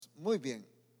Muy bien.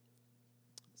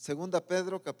 Segunda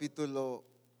Pedro, capítulo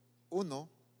 1.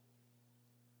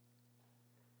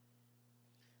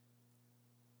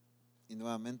 Y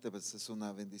nuevamente pues es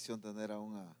una bendición tener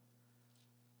aún a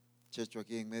Checho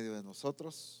aquí en medio de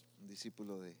nosotros, un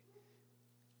discípulo de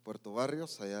Puerto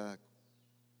Barrios, allá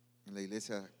en la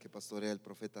iglesia que pastorea el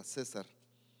profeta César.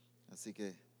 Así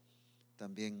que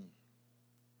también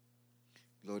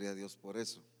gloria a Dios por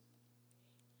eso.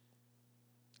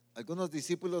 Algunos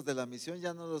discípulos de la misión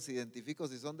ya no los identifico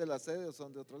si son de la sede o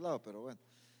son de otro lado, pero bueno,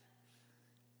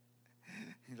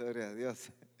 gloria a Dios.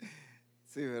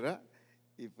 Sí, ¿verdad?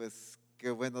 Y pues qué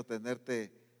bueno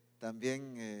tenerte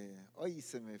también, hoy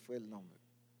se me fue el nombre,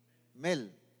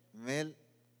 Mel,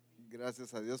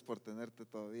 gracias a Dios por tenerte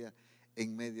todavía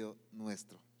en medio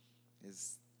nuestro.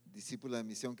 Es discípula de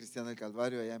Misión Cristiana El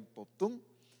Calvario allá en Poptún,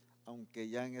 aunque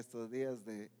ya en estos días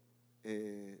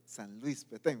de San Luis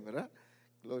Petén, ¿verdad?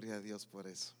 Gloria a Dios por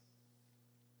eso.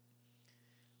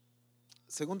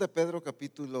 Segunda Pedro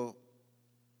capítulo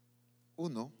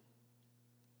 1.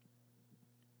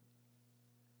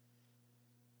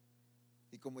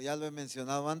 Y como ya lo he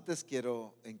mencionado antes,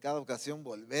 quiero en cada ocasión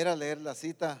volver a leer la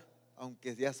cita,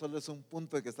 aunque ya solo es un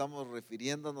punto de que estamos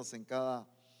refiriéndonos en cada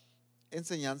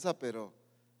enseñanza, pero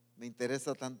me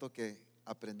interesa tanto que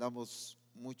aprendamos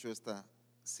mucho esta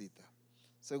cita.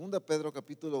 Segunda Pedro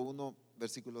capítulo 1,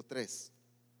 versículo 3.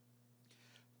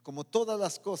 Como todas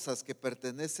las cosas que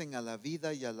pertenecen a la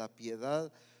vida y a la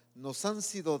piedad nos han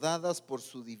sido dadas por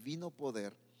su divino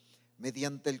poder,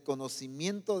 mediante el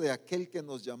conocimiento de aquel que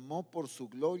nos llamó por su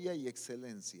gloria y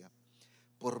excelencia,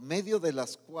 por medio de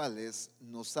las cuales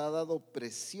nos ha dado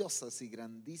preciosas y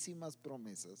grandísimas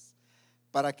promesas,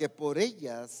 para que por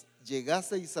ellas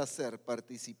llegaseis a ser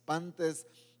participantes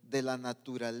de la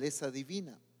naturaleza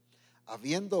divina,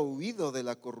 habiendo huido de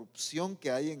la corrupción que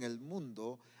hay en el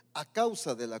mundo a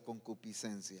causa de la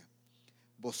concupiscencia.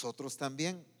 Vosotros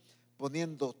también,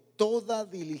 poniendo toda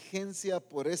diligencia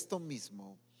por esto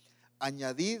mismo,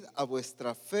 añadid a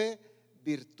vuestra fe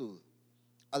virtud,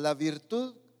 a la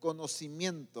virtud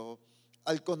conocimiento,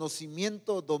 al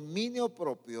conocimiento dominio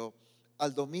propio,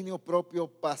 al dominio propio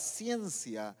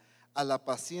paciencia, a la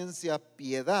paciencia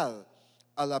piedad,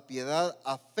 a la piedad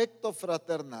afecto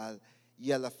fraternal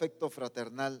y al afecto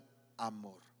fraternal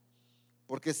amor.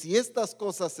 Porque si estas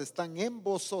cosas están en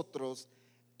vosotros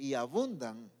y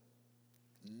abundan,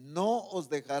 no os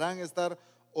dejarán estar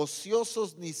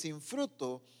ociosos ni sin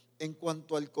fruto en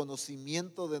cuanto al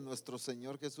conocimiento de nuestro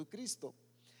Señor Jesucristo.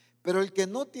 Pero el que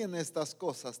no tiene estas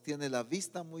cosas tiene la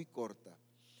vista muy corta,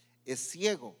 es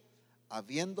ciego,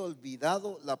 habiendo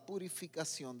olvidado la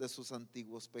purificación de sus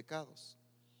antiguos pecados.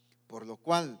 Por lo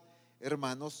cual,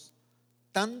 hermanos,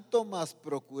 tanto más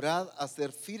procurad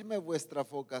hacer firme vuestra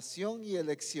vocación y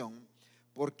elección,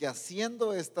 porque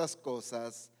haciendo estas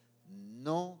cosas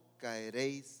no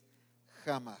caeréis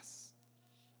jamás.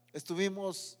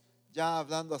 Estuvimos ya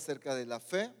hablando acerca de la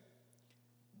fe,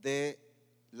 de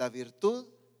la virtud,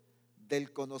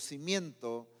 del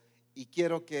conocimiento, y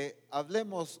quiero que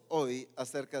hablemos hoy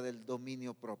acerca del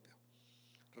dominio propio.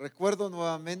 Recuerdo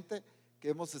nuevamente que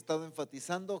hemos estado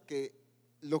enfatizando que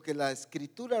lo que la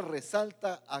Escritura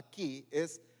resalta aquí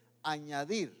es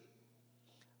añadir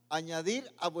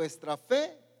a vuestra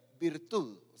fe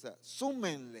virtud, o sea,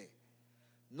 súmenle,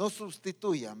 no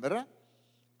sustituyan, ¿verdad?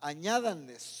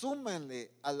 Añádanle,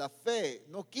 súmenle a la fe,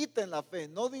 no quiten la fe,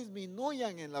 no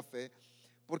disminuyan en la fe,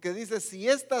 porque dice, si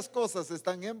estas cosas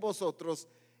están en vosotros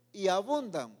y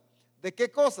abundan, ¿de qué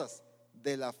cosas?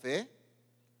 De la fe.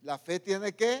 La fe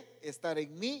tiene que estar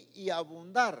en mí y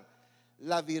abundar.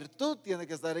 La virtud tiene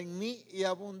que estar en mí y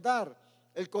abundar.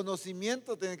 El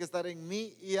conocimiento tiene que estar en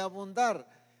mí y abundar.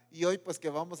 Y hoy pues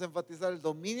que vamos a enfatizar el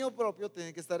dominio propio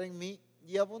tiene que estar en mí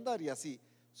y abundar, y así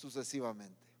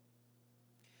sucesivamente.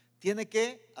 Tiene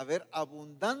que haber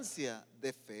abundancia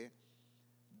de fe,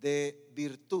 de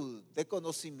virtud, de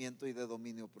conocimiento y de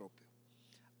dominio propio.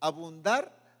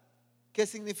 Abundar, ¿qué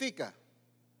significa?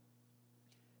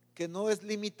 Que no es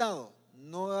limitado,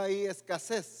 no hay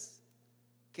escasez,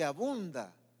 que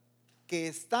abunda, que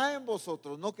está en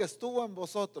vosotros, no que estuvo en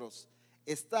vosotros,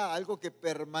 está algo que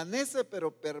permanece,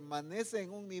 pero permanece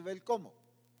en un nivel ¿cómo?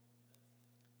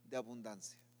 De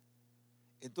abundancia.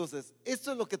 Entonces,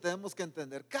 esto es lo que tenemos que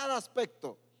entender. Cada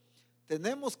aspecto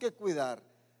tenemos que cuidar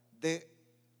de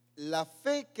la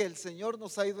fe que el Señor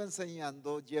nos ha ido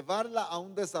enseñando, llevarla a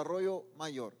un desarrollo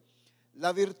mayor.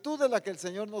 La virtud de la que el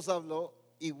Señor nos habló,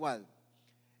 igual.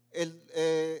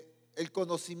 El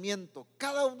conocimiento,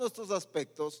 cada uno de estos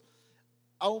aspectos,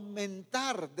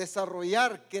 aumentar,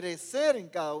 desarrollar, crecer en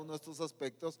cada uno de estos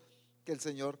aspectos que el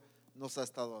Señor nos ha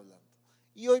estado hablando.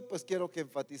 Y hoy pues quiero que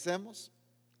enfaticemos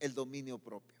el dominio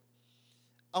propio.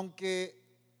 Aunque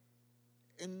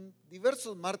en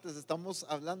diversos martes estamos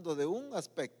hablando de un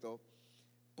aspecto,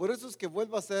 por eso es que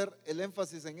vuelvo a hacer el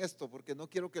énfasis en esto, porque no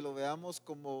quiero que lo veamos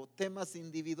como temas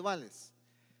individuales,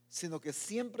 sino que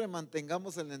siempre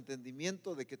mantengamos el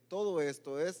entendimiento de que todo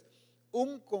esto es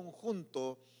un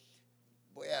conjunto,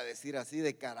 voy a decir así,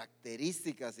 de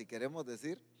características, si queremos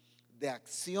decir, de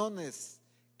acciones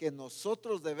que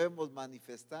nosotros debemos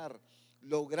manifestar,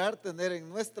 lograr tener en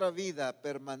nuestra vida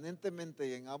permanentemente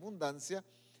y en abundancia,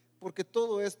 porque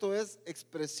todo esto es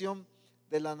expresión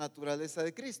de la naturaleza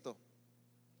de Cristo,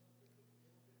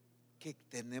 que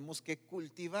tenemos que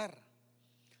cultivar.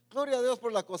 Gloria a Dios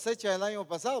por la cosecha del año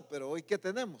pasado, pero hoy ¿qué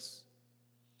tenemos?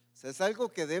 O sea, es algo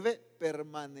que debe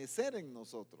permanecer en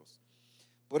nosotros.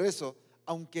 Por eso,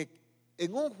 aunque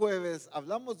en un jueves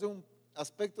hablamos de un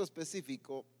aspecto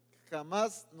específico,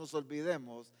 jamás nos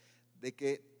olvidemos de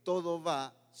que todo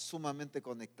va sumamente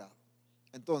conectado.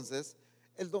 Entonces,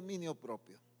 el dominio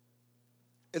propio.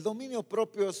 El dominio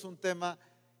propio es un tema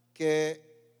que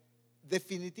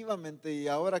definitivamente, y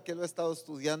ahora que lo he estado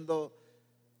estudiando,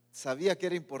 sabía que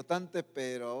era importante,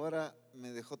 pero ahora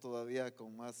me dejó todavía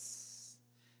con más,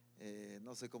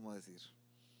 no sé cómo decir,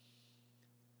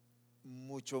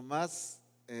 mucho más,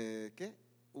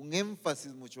 un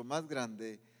énfasis mucho más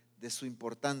grande de su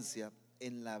importancia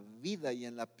en la vida y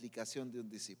en la aplicación de un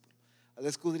discípulo. Al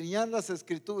escudriñar las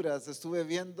escrituras estuve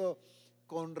viendo,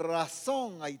 con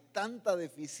razón hay tanta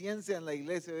deficiencia en la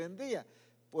iglesia hoy en día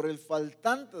por el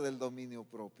faltante del dominio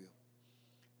propio.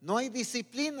 No hay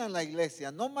disciplina en la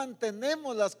iglesia, no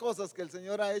mantenemos las cosas que el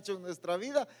Señor ha hecho en nuestra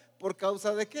vida. ¿Por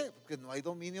causa de qué? Porque no hay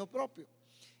dominio propio.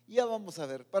 Y ya vamos a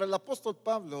ver, para el apóstol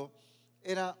Pablo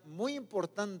era muy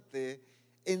importante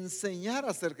enseñar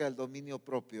acerca del dominio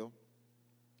propio,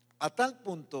 a tal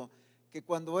punto que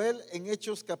cuando él en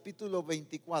Hechos capítulo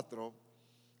 24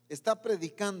 está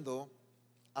predicando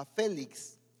a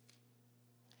Félix,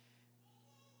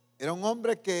 era un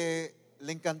hombre que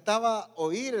le encantaba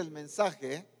oír el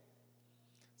mensaje,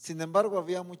 sin embargo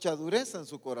había mucha dureza en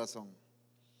su corazón.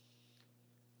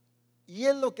 Y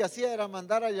él lo que hacía era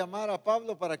mandar a llamar a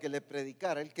Pablo para que le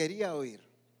predicara, él quería oír.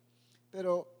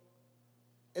 Pero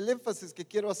el énfasis que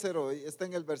quiero hacer hoy está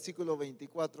en el versículo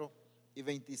 24 y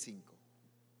 25.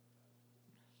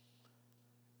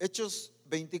 Hechos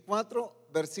 24,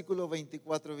 versículo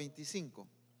 24 y 25.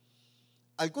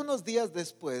 Algunos días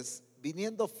después,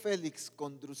 viniendo Félix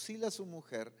con Drusila su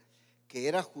mujer, que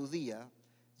era judía,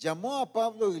 llamó a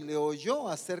Pablo y le oyó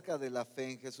acerca de la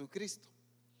fe en Jesucristo.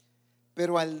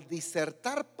 Pero al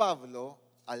disertar Pablo,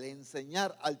 al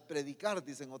enseñar, al predicar,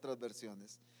 dicen otras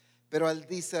versiones, pero al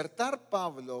disertar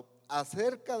Pablo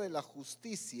acerca de la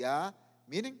justicia,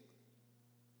 miren,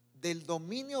 del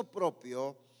dominio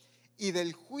propio y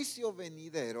del juicio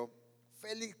venidero,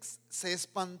 Félix se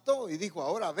espantó y dijo: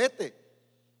 ahora vete,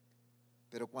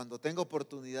 pero cuando tenga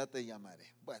oportunidad te llamaré.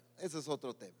 Bueno, ese es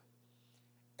otro tema.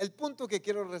 El punto que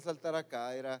quiero resaltar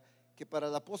acá era que para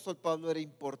el apóstol Pablo era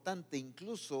importante,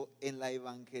 incluso en la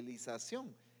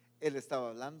evangelización, él estaba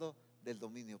hablando del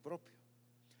dominio propio.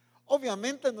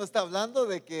 Obviamente no está hablando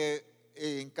de que,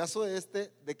 en caso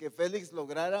de que Félix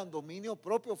lograra un dominio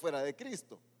propio fuera de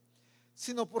Cristo,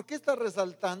 sino porque está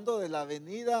resaltando de la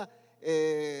venida,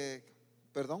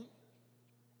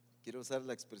 quiero usar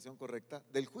la expresión correcta,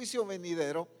 del juicio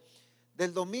venidero,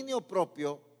 del dominio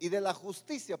propio y de la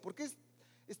justicia. ¿Por qué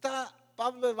está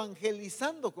Pablo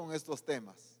evangelizando con estos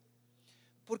temas?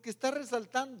 Porque está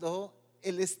resaltando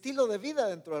el estilo de vida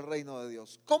dentro del reino de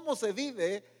Dios. ¿Cómo se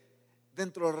vive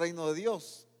dentro del reino de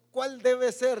Dios? ¿Cuál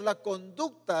debe ser la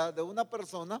conducta de una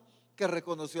persona que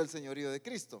reconoció el señorío de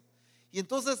Cristo? Y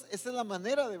entonces esa es la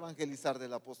manera de evangelizar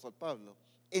del apóstol Pablo,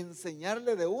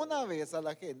 enseñarle de una vez a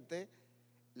la gente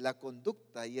la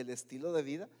conducta y el estilo de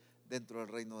vida dentro del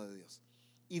reino de Dios.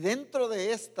 Y dentro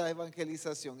de esta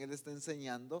evangelización él está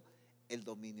enseñando el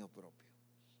dominio propio.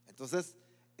 Entonces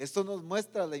esto nos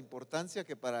muestra la importancia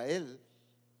que para él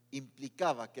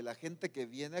implicaba que la gente que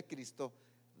viene a Cristo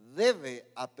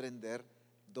debe aprender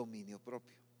dominio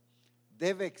propio,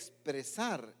 debe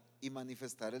expresar y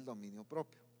manifestar el dominio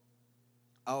propio.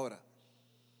 Ahora,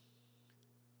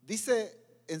 dice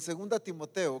en 2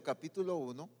 Timoteo capítulo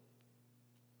 1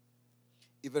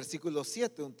 y versículo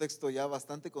 7, un texto ya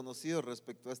bastante conocido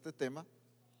respecto a este tema.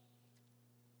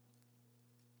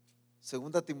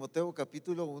 2 Timoteo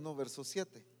capítulo 1 verso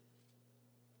 7.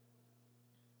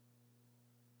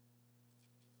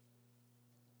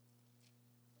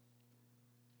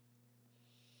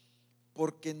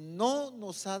 Porque no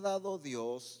nos ha dado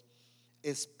Dios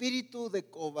espíritu de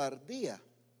cobardía,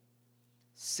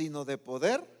 sino de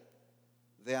poder,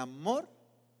 de amor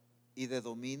y de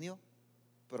dominio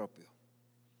propio.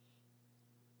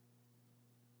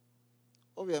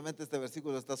 Obviamente este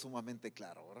versículo está sumamente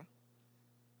claro, ¿verdad?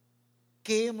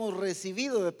 ¿Qué hemos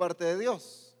recibido de parte de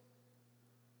Dios?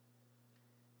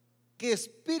 ¿Qué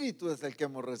espíritu es el que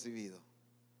hemos recibido?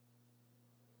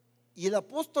 Y el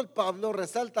apóstol Pablo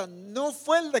resalta, no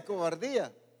fue el de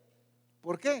cobardía.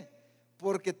 ¿Por qué?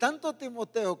 Porque tanto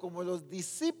Timoteo como los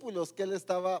discípulos que él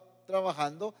estaba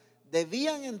trabajando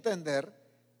debían entender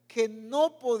que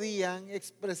no podían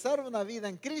expresar una vida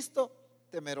en Cristo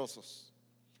temerosos,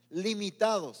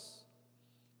 limitados.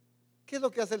 ¿Qué es lo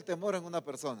que hace el temor en una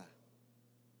persona?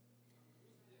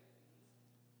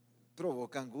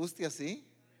 Provoca angustia, ¿sí?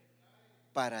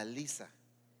 Paraliza.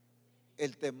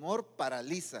 El temor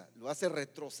paraliza, lo hace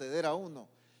retroceder a uno,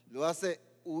 lo hace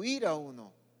huir a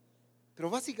uno. Pero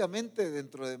básicamente,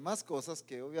 dentro de más cosas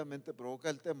que obviamente provoca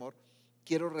el temor,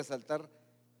 quiero resaltar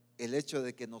el hecho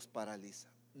de que nos paraliza,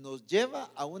 nos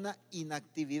lleva a una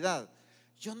inactividad.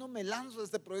 Yo no me lanzo a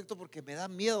este proyecto porque me da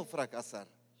miedo fracasar.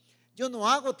 Yo no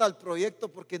hago tal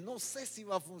proyecto porque no sé si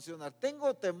va a funcionar.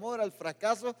 Tengo temor al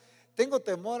fracaso, tengo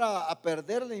temor a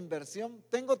perder la inversión,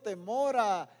 tengo temor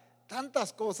a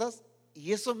tantas cosas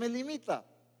y eso me limita.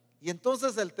 Y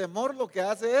entonces el temor lo que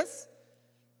hace es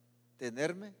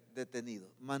tenerme detenido,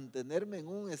 mantenerme en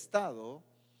un estado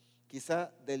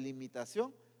quizá de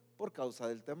limitación por causa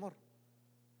del temor.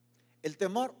 El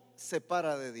temor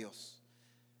separa de Dios.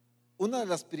 Una de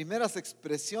las primeras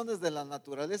expresiones de la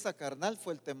naturaleza carnal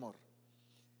fue el temor.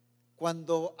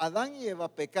 Cuando Adán y Eva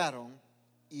pecaron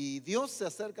y Dios se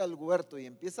acerca al huerto y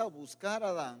empieza a buscar a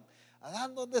Adán,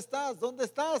 Adán, ¿dónde estás? ¿Dónde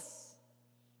estás?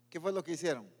 ¿Qué fue lo que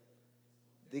hicieron?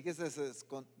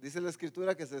 Dice la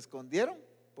escritura que se escondieron.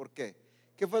 ¿Por qué?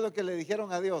 ¿Qué fue lo que le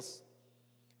dijeron a Dios?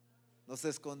 Nos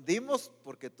escondimos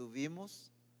porque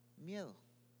tuvimos miedo.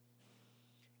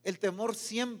 El temor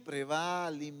siempre va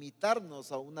a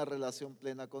limitarnos a una relación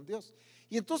plena con Dios.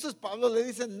 Y entonces Pablo le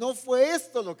dice, no fue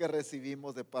esto lo que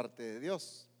recibimos de parte de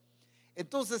Dios.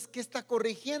 Entonces, ¿qué está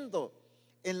corrigiendo?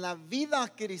 En la vida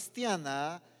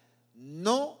cristiana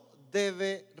no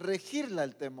debe regirla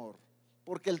el temor,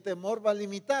 porque el temor va a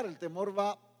limitar, el temor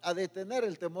va a detener,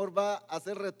 el temor va a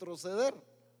hacer retroceder.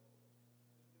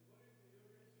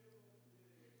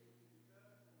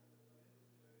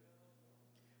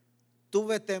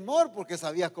 Tuve temor porque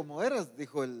sabía cómo eras,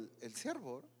 dijo el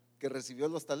siervo, ¿no?, que recibió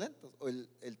los talentos o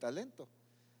el talento.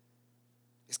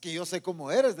 Es que yo sé cómo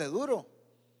eres de duro.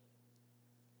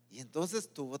 Y entonces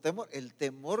tuvo temor. El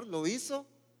temor lo hizo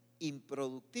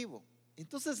improductivo.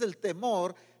 Entonces el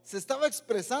temor se estaba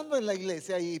expresando en la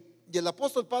iglesia y el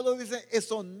apóstol Pablo dice,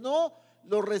 eso no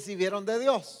lo recibieron de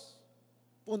Dios.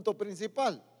 Punto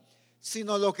principal.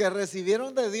 Sino lo que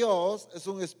recibieron de Dios es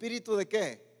un espíritu de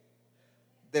 ¿qué?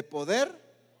 De poder,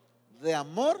 de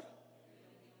amor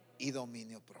y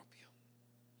dominio propio.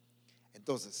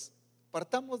 Entonces,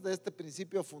 partamos de este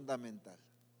principio fundamental.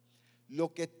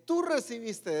 Lo que tú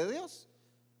recibiste de Dios,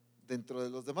 dentro de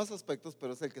los demás aspectos,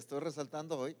 pero es el que estoy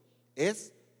resaltando hoy,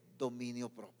 es dominio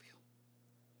propio.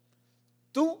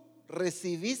 Tú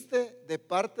recibiste de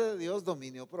parte de Dios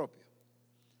dominio propio.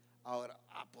 Ahora,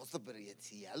 apóstol, pero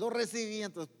si ya lo recibí,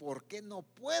 entonces ¿por qué no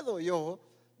puedo yo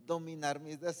dominar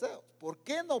mis deseos? ¿Por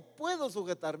qué no puedo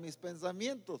sujetar mis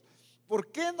pensamientos?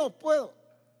 ¿Por qué no puedo?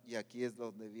 Y aquí es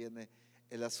donde viene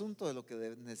el asunto de lo que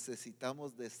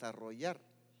necesitamos desarrollar,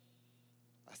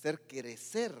 hacer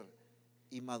crecer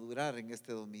y madurar en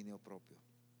este dominio propio.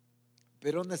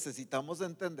 Pero necesitamos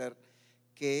entender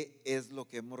qué es lo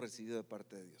que hemos recibido de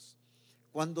parte de Dios.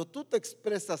 Cuando tú te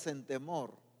expresas en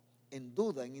temor, en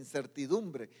duda, en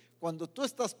incertidumbre, cuando tú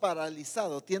estás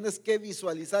paralizado, tienes que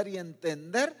visualizar y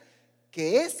entender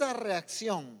que esa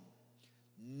reacción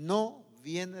no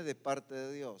viene de parte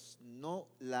de Dios, no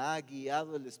la ha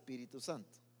guiado el Espíritu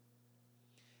Santo.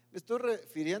 Me estoy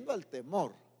refiriendo al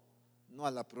temor, no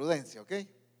a la prudencia, ¿ok?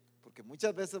 Porque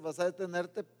muchas veces vas a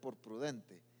detenerte por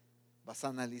prudente, vas a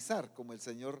analizar como el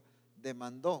Señor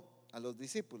demandó a los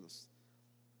discípulos.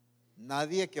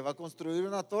 Nadie que va a construir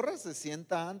una torre se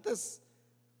sienta antes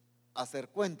a hacer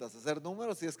cuentas, a hacer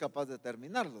números si es capaz de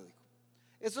terminarlo, dijo.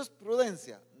 Eso es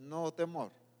prudencia, no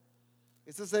temor.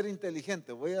 Eso es ser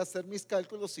inteligente. Voy a hacer mis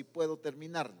cálculos si puedo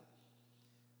terminarlo.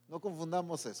 No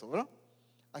confundamos eso, ¿verdad?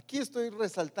 Aquí estoy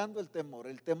resaltando el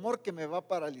temor que me va a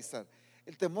paralizar,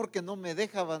 el temor que no me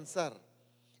deja avanzar.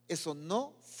 Eso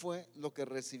no fue lo que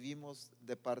recibimos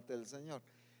de parte del Señor,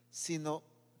 sino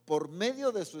por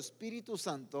medio de su Espíritu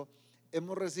Santo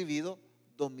hemos recibido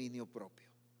dominio propio.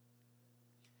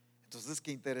 Entonces,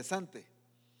 qué interesante.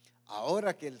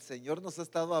 Ahora que el Señor nos ha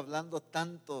estado hablando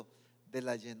tanto de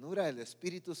la llenura del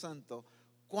Espíritu Santo,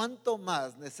 ¿cuánto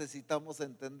más necesitamos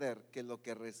entender que lo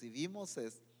que recibimos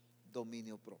es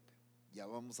dominio propio? Ya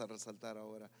vamos a resaltar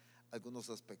ahora algunos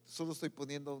aspectos. Solo estoy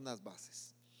poniendo unas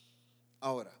bases.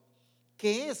 Ahora,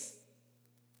 ¿qué es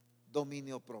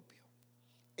dominio propio?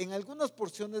 En algunas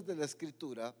porciones de la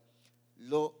Escritura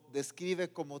lo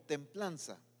describe como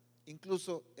templanza.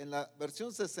 Incluso en la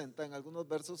versión 60, en algunos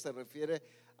versos se refiere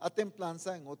a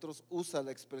templanza, en otros usa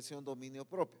la expresión dominio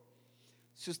propio.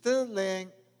 Si ustedes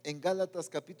leen en Gálatas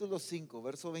capítulo 5,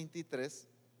 verso 23,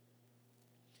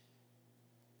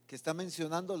 que está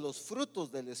mencionando los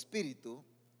frutos del Espíritu,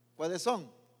 ¿cuáles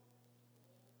son?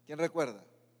 ¿Quién recuerda?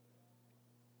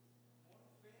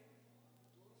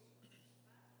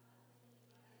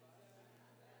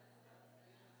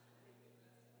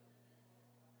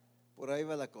 Por ahí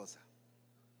va la cosa.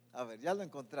 A ver, ya lo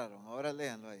encontraron, ahora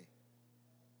léanlo ahí.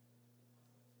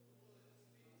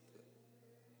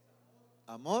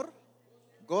 Amor,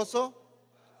 gozo,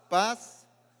 paz,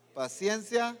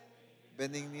 paciencia,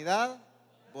 benignidad,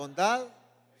 bondad,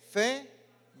 fe,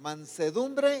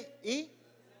 mansedumbre y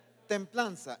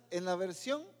templanza. En la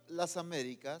versión Las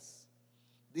Américas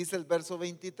dice el verso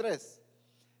 23,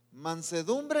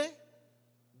 mansedumbre,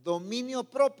 dominio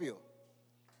propio,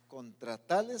 contra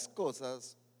tales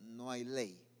cosas no hay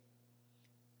ley.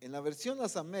 En la versión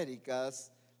Las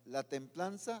Américas, la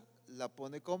templanza la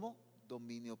pone como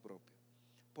dominio propio,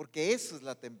 porque eso es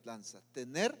la templanza,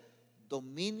 tener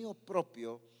dominio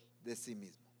propio de sí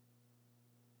mismo.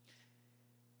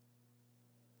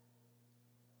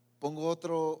 Pongo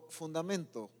otro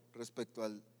fundamento respecto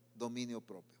al dominio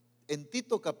propio. En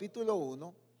Tito capítulo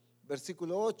 1,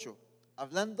 versículo 8,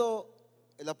 hablando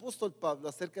el apóstol Pablo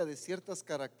acerca de ciertas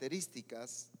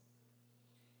características,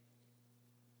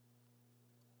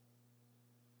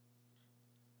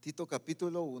 Tito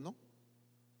capítulo 1,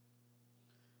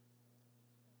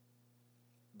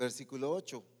 versículo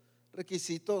 8,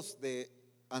 requisitos de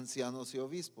ancianos y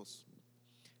obispos.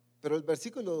 Pero el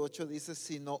versículo 8 dice,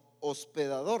 sino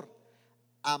hospedador,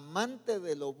 amante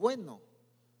de lo bueno,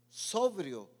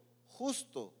 sobrio,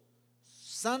 justo,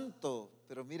 santo.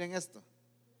 Pero miren esto,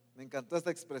 me encantó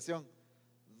esta expresión,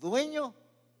 dueño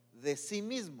de sí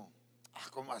mismo.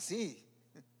 ¿Cómo así?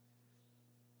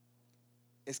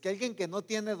 Es que alguien que no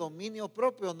tiene dominio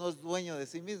propio no es dueño de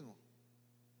sí mismo.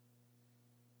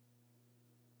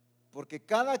 Porque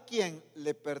cada quien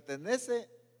le pertenece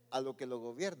a lo que lo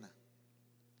gobierna.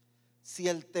 Si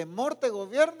el temor te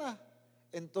gobierna,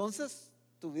 entonces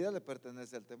tu vida le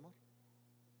pertenece al temor.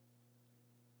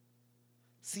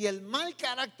 Si el mal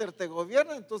carácter te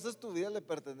gobierna, entonces tu vida le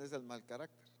pertenece al mal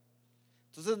carácter.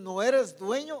 Entonces no eres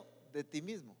dueño de ti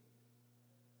mismo,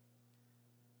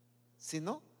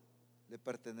 sino le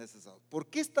perteneces a otro. ¿Por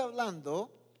qué está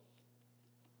hablando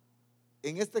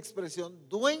en esta expresión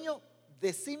dueño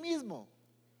de sí mismo?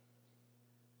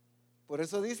 Por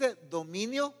eso dice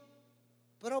dominio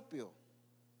propio.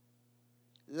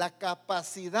 La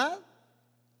capacidad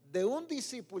de un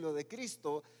discípulo de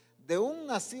Cristo, de un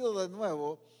nacido de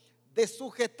nuevo, de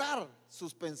sujetar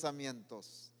sus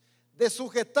pensamientos, de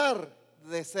sujetar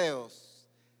deseos,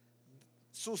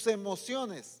 sus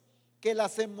emociones, que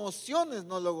las emociones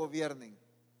no lo gobiernen,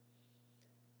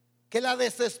 que la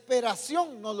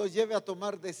desesperación no lo lleve a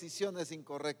tomar decisiones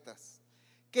incorrectas,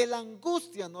 que la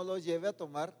angustia no lo lleve a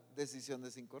tomar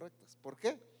decisiones incorrectas. ¿Por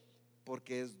qué?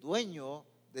 Porque es dueño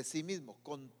de sí mismo,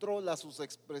 controla sus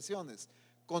expresiones,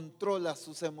 controla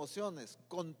sus emociones,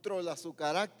 controla su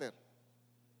carácter.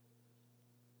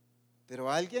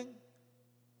 Pero alguien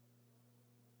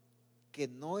que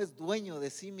no es dueño de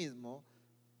sí mismo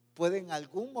puede en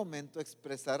algún momento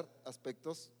expresar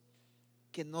aspectos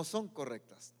que no son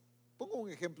correctas. Pongo un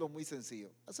ejemplo muy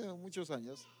sencillo. Hace muchos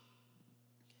años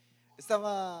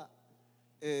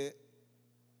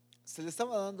se le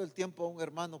estaba dando el tiempo a un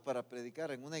hermano para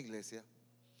predicar en una iglesia.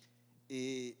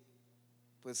 Y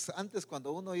pues antes,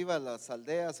 cuando uno iba a las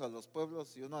aldeas o a los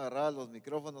pueblos y uno agarraba los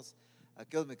micrófonos,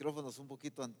 aquellos micrófonos un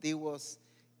poquito antiguos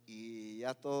y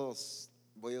ya todos,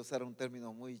 voy a usar un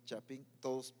término muy chapín,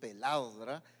 todos pelados,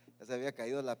 ¿verdad? Ya se había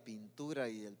caído la pintura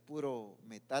y el puro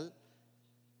metal.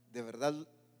 De verdad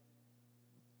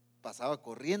pasaba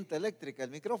corriente eléctrica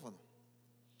el micrófono.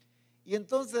 Y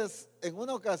entonces en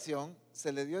una ocasión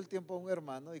se le dio el tiempo a un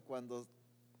hermano y cuando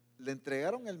le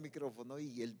entregaron el micrófono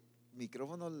y el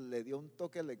micrófono le dio un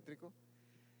toque eléctrico,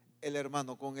 el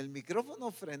hermano con el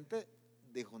micrófono frente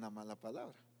dijo una mala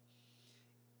palabra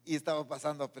y estaba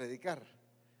pasando a predicar.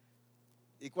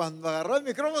 Y cuando agarró el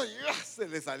micrófono, ¡ya!, se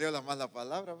le salió la mala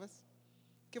palabra, ¿ves?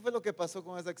 ¿Qué fue lo que pasó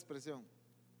con esa expresión?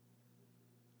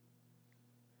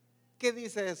 ¿Qué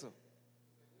dice eso?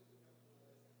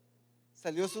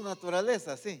 Salió su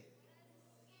naturaleza, sí.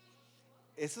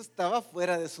 Eso estaba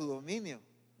fuera de su dominio.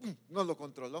 No lo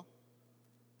controló.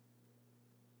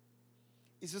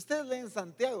 Y si ustedes leen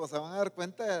Santiago, se van a dar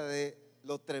cuenta de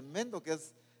lo tremendo que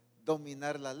es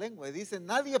dominar la lengua. Y dice,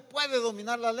 nadie puede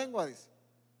dominar la lengua, dice.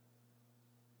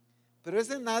 Pero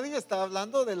ese nadie está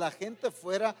hablando de la gente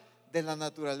fuera de la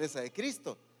naturaleza de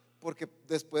Cristo. Porque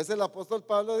después el apóstol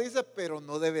Pablo dice, pero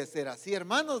no debe ser así,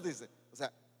 hermanos, dice. O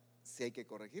sea, sí hay que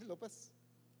corregirlo, pues.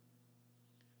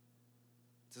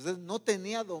 Entonces no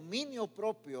tenía dominio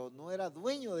propio, no era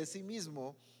dueño de sí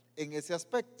mismo en ese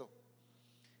aspecto.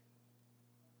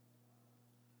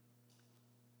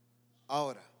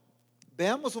 Ahora,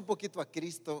 veamos un poquito a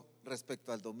Cristo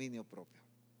respecto al dominio propio.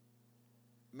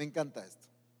 Me encanta esto.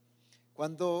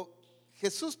 Cuando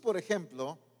Jesús, por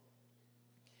ejemplo,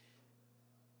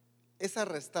 es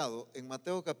arrestado en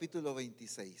Mateo capítulo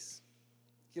 26,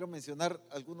 quiero mencionar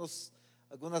algunas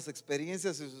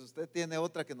experiencias. Si usted tiene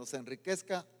otra que nos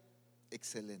enriquezca,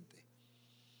 excelente.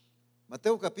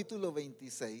 Mateo capítulo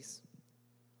 26.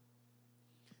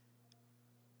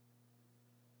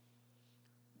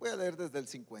 Voy a leer desde el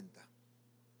 50.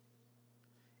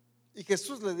 Y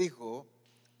Jesús le dijo,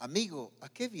 amigo, ¿a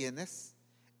qué vienes?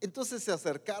 Entonces se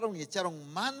acercaron y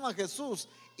echaron mano a Jesús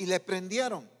y le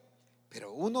prendieron.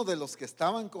 Pero uno de los que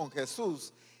estaban con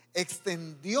Jesús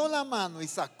extendió la mano y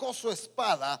sacó su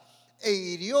espada e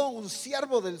hirió a un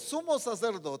siervo del sumo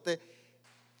sacerdote,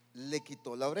 le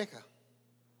quitó la oreja.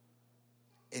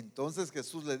 Entonces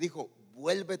Jesús le dijo,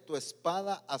 vuelve tu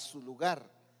espada a su lugar,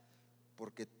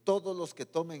 porque todos los que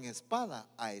tomen espada,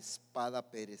 a espada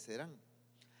perecerán.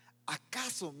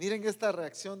 ¿Acaso, miren esta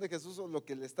reacción de Jesús o lo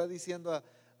que le está diciendo a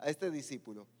este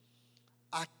discípulo?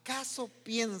 ¿Acaso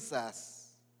piensas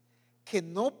que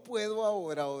no puedo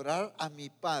ahora orar a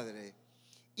mi Padre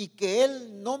y que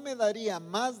Él no me daría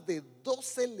más de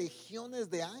 12 legiones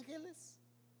de ángeles?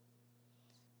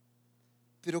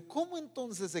 Pero ¿cómo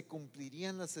entonces se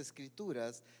cumplirían las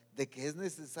escrituras de que es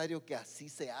necesario que así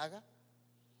se haga?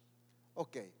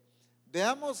 Ok,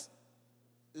 veamos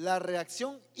la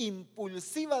reacción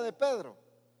impulsiva de Pedro.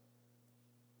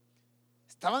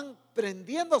 Estaban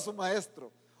prendiendo a su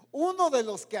maestro, uno de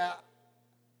los que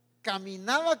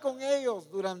caminaba con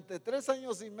ellos durante 3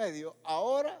 años y medio,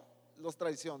 ahora los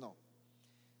traicionó.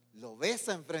 Lo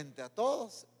besa enfrente a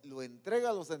todos, lo entrega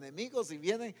a los enemigos y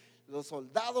vienen los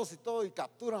soldados y todo y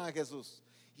capturan a Jesús.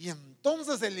 Y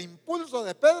entonces el impulso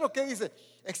de Pedro, ¿qué dice?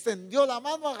 Extendió la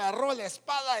mano, agarró la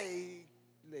espada y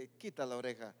le quita la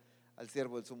oreja al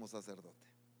siervo del sumo sacerdote.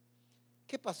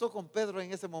 ¿Qué pasó con Pedro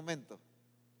en ese momento?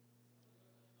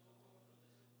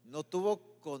 No tuvo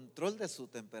control de su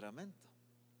temperamento.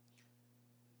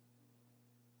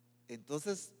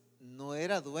 Entonces no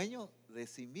era dueño de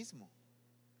sí mismo,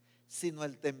 sino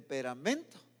el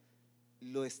temperamento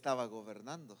lo estaba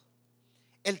gobernando.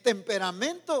 El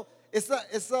temperamento, esa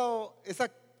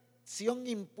acción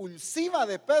impulsiva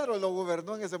de Pedro lo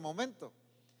gobernó en ese momento.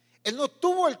 Él no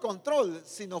tuvo el control,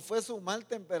 sino fue su mal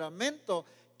temperamento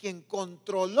quien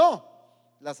controló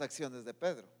las acciones de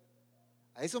Pedro.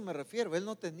 A eso me refiero, él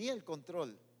no tenía el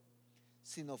control,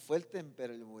 sino fue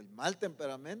el mal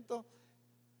temperamento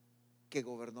que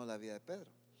gobernó la vida de Pedro.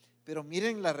 Pero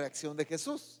miren la reacción de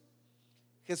Jesús.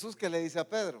 Jesús, ¿qué le dice a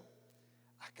Pedro?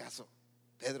 ¿Acaso,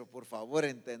 Pedro, por favor,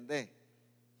 entendé?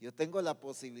 Yo tengo la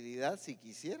posibilidad, si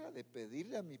quisiera, de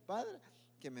pedirle a mi Padre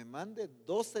que me mande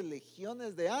 12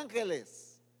 legiones de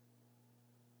ángeles.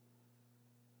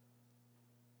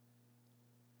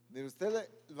 Mire, usted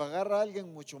lo agarra a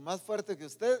alguien mucho más fuerte que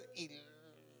usted y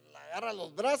le agarra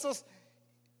los brazos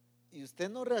y usted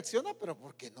no reacciona, pero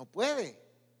porque no puede.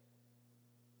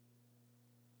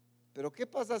 Pero ¿qué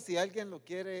pasa si alguien lo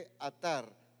quiere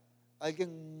atar?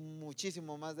 Alguien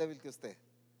muchísimo más débil que usted.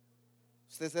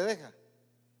 ¿Usted se deja?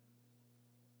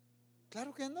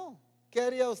 Claro que no. ¿Qué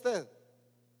haría usted?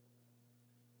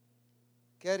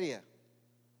 ¿Qué haría?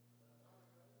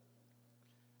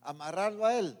 Amarrarlo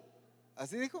a él.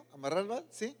 ¿Así dijo? ¿Amarrarlo a él?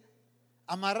 Sí.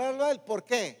 Amarrarlo a él. ¿Por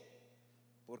qué?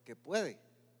 Porque puede.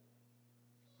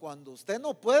 Cuando usted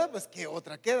no puede, pues ¿qué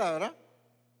otra queda, verdad?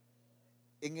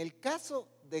 En el caso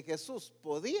de Jesús,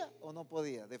 ¿podía o no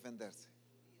podía defenderse?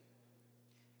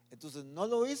 Entonces no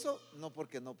lo hizo, no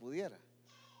porque no pudiera.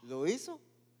 Lo hizo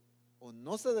o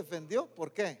no se defendió.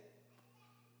 ¿Por qué?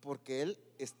 Porque él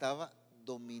estaba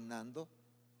dominando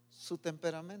su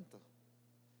temperamento.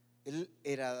 Él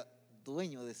era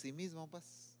dueño de sí mismo, pues.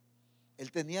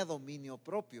 Él tenía dominio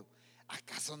propio.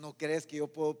 ¿Acaso no crees que yo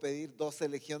puedo pedir 12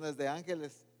 legiones de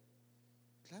ángeles?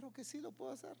 Claro que sí lo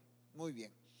puedo hacer. Muy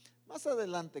bien. Más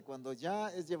adelante, cuando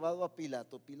ya es llevado a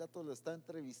Pilato, Pilato lo está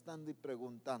entrevistando y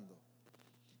preguntando.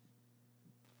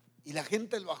 Y la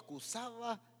gente lo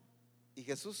acusaba ¿Y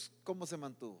Jesús cómo se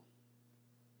mantuvo?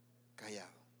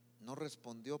 Callado, no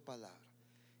respondió palabra.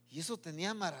 Y eso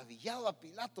tenía maravillado a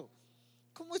Pilato.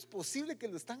 ¿Cómo es posible que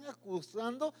lo están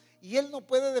acusando y él no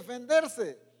puede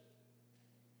defenderse?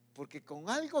 Porque con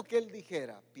algo que él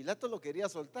dijera, Pilato lo quería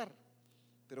soltar,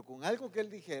 pero con algo que él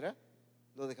dijera,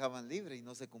 lo dejaban libre y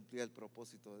no se cumplía el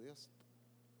propósito de Dios.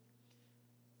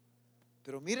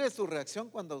 Pero mire su reacción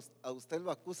cuando a usted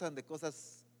lo acusan de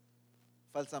cosas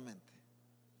falsamente.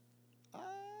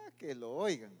 Que lo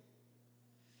oigan.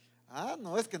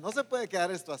 No, es que no se puede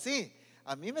quedar esto así.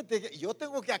 Yo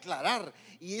tengo que aclarar,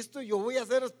 y esto yo voy a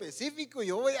ser específico,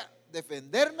 yo voy a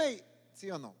defenderme, ¿sí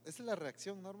o no? Esa es la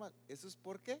reacción normal. Eso es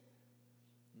porque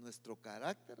nuestro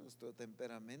carácter, nuestro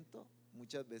temperamento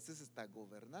muchas veces está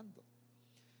gobernando.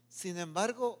 Sin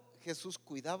embargo, Jesús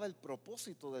cuidaba el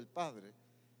propósito del Padre,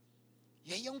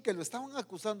 y ahí, aunque lo estaban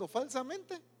acusando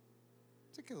falsamente,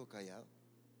 se quedó callado,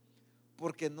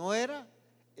 porque no era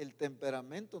el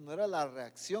temperamento, no era la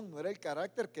reacción, no era el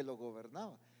carácter que lo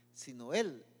gobernaba, sino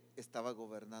él estaba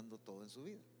gobernando todo en su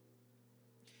vida.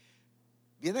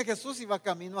 Viene Jesús y va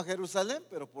camino a Jerusalén,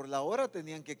 pero por la hora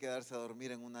tenían que quedarse a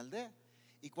dormir en una aldea.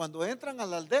 Y cuando entran a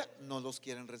la aldea, no los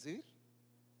quieren recibir.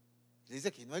 Les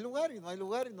dice que no hay lugar, y no hay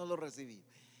lugar, y no los recibí.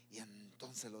 Y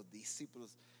entonces los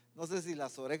discípulos, no sé si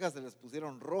las orejas se les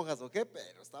pusieron rojas o qué,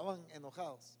 pero estaban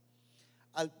enojados.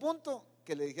 Al punto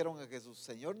que le dijeron a Jesús: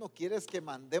 Señor, ¿no quieres que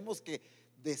mandemos que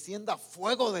descienda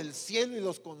fuego del cielo y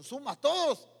los consuma a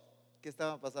todos? ¿Qué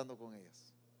estaba pasando con ellos?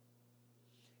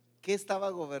 ¿Qué estaba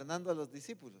gobernando a los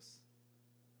discípulos?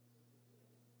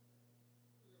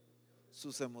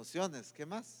 Sus emociones. ¿Qué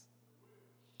más?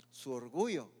 Su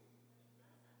orgullo,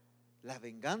 la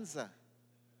venganza,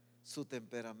 su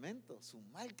temperamento, su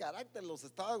mal carácter los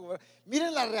estaba gobernando.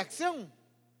 Miren la reacción.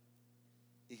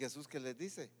 Y Jesús, ¿qué les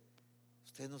dice?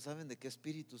 Ustedes no saben de qué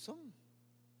espíritu son.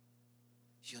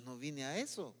 Yo no vine a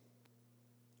eso.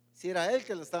 Si era él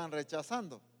que lo estaban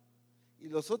rechazando y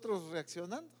los otros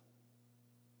reaccionando.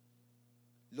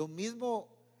 Lo mismo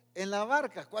en la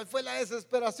barca. ¿Cuál fue la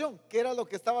desesperación? ¿Qué era lo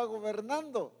que estaba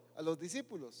gobernando a los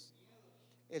discípulos?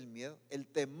 El miedo, el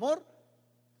temor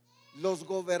los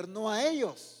gobernó a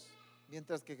ellos.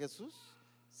 Mientras que Jesús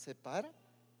se para,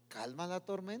 calma la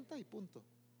tormenta y punto.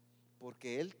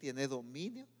 Porque Él tiene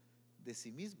dominio de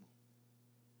sí mismo.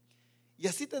 Y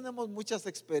así tenemos muchas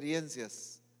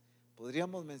experiencias.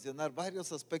 Podríamos mencionar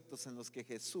varios aspectos en los que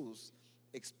Jesús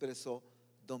expresó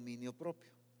dominio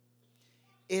propio.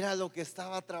 Era lo que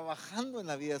estaba trabajando en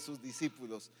la vida de sus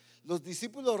discípulos. Los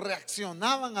discípulos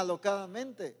reaccionaban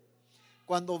alocadamente.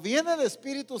 Cuando viene el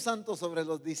Espíritu Santo sobre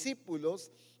los discípulos,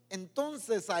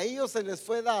 entonces a ellos se les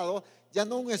fue dado ya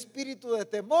no un espíritu de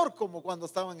temor como cuando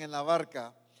estaban en la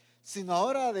barca, sino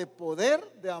ahora de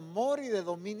poder, de amor y de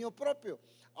dominio propio.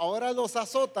 Ahora los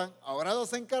azotan, ahora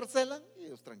los encarcelan y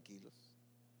ellos tranquilos.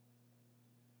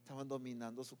 Estaban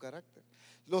dominando su carácter.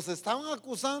 Los estaban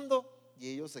acusando y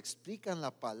ellos explican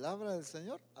la palabra del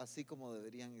Señor así como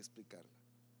deberían explicarla.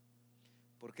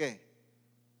 ¿Por qué?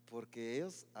 Porque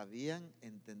ellos habían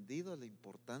entendido la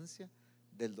importancia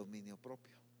del dominio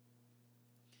propio.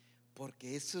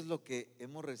 Porque eso es lo que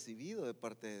hemos recibido de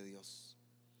parte de Dios.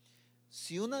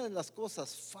 Si una de las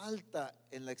cosas falta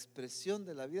en la expresión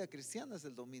de la vida cristiana es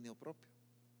el dominio propio.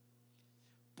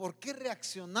 ¿Por qué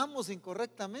reaccionamos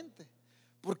incorrectamente?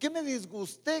 ¿Por qué me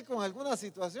disgusté con alguna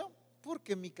situación?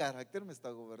 Porque mi carácter me está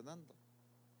gobernando.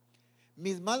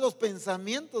 Mis malos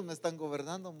pensamientos me están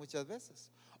gobernando muchas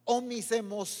veces. O mis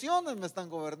emociones me están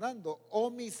gobernando. O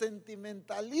mi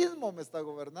sentimentalismo me está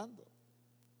gobernando.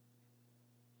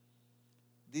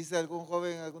 Dice algún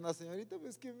joven, alguna señorita: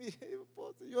 pues que mire,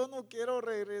 yo no quiero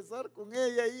regresar con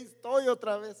ella, ahí estoy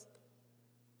otra vez.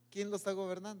 ¿Quién lo está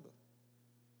gobernando?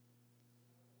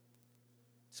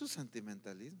 Su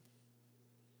sentimentalismo.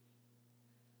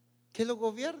 ¿Qué lo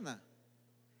gobierna?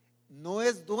 No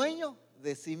es dueño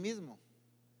de sí mismo.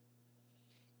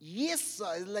 Y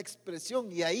esa es la expresión,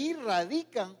 y ahí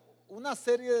radican una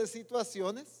serie de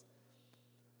situaciones,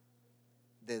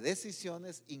 de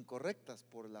decisiones incorrectas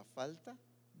por la falta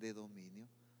de dominio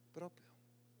propio.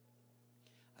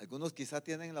 Algunos quizá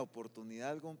tienen la oportunidad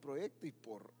de algún proyecto y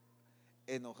por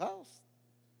enojados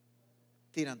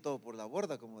tiran todo por la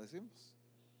borda, como decimos.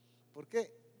 ¿Por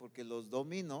qué? Porque los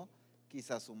dominó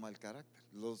quizá su mal carácter,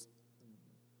 los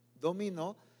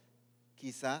dominó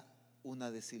quizá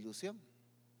una desilusión,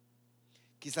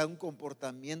 quizá un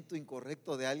comportamiento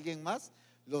incorrecto de alguien más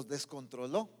los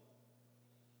descontroló.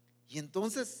 Y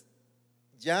entonces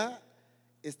ya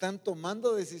están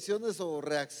tomando decisiones o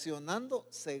reaccionando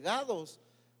cegados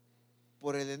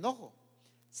por el enojo,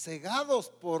 cegados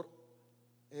por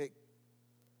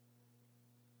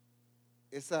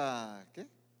esa, ¿qué?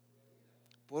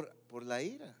 Por la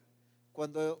ira.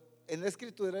 Cuando en la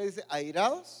escritura dice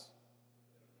airados,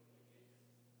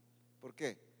 ¿por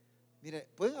qué? Mire,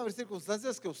 pueden haber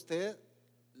circunstancias que a usted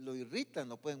lo irritan,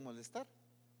 lo pueden molestar.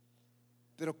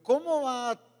 Pero ¿cómo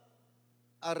va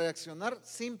a reaccionar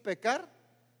sin pecar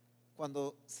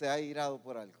cuando se ha irado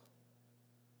por algo?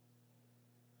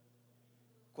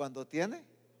 Cuando tiene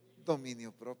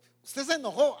dominio propio. Usted se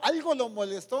enojó, algo lo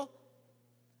molestó,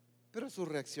 pero su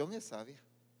reacción es sabia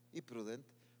y prudente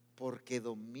porque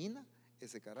domina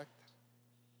ese carácter.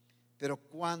 Pero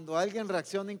cuando alguien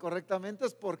reacciona incorrectamente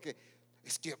es porque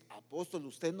es que, apóstol,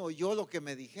 usted no oyó lo que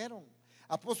me dijeron.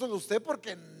 Apóstol, usted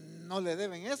porque no le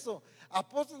deben eso.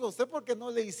 Apóstol, usted porque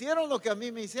no le hicieron lo que a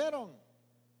mí me hicieron.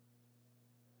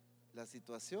 La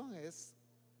situación es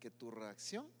que tu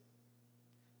reacción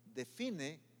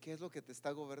define qué es lo que te está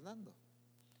gobernando.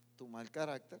 Tu mal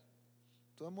carácter,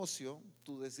 tu emoción,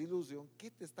 tu desilusión,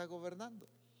 ¿qué te está gobernando?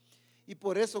 Y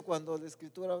por eso cuando la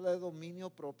escritura habla de dominio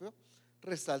propio,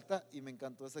 resalta, y me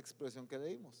encantó esa expresión que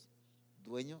leímos,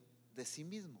 dueño de sí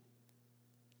mismo.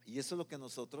 Y eso es lo que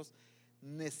nosotros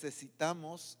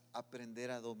necesitamos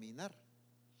aprender a dominar.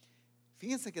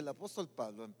 Fíjense que el apóstol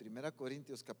Pablo en 1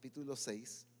 Corintios capítulo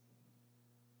 6,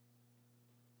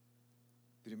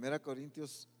 1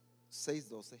 Corintios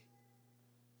 6:12,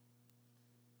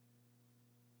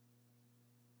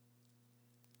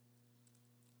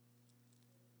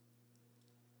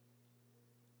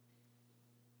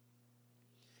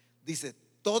 dice,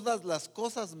 todas las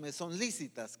cosas me son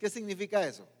lícitas. ¿Qué significa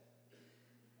eso?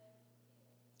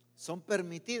 Son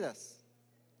permitidas.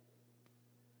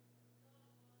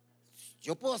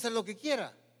 Yo puedo hacer lo que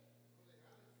quiera.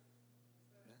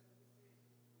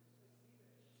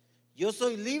 Yo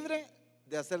soy libre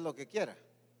de hacer lo que quiera.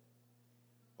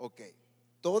 Ok,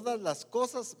 todas las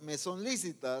cosas me son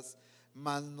lícitas,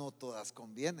 mas no todas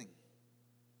convienen.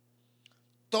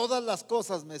 Todas las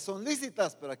cosas me son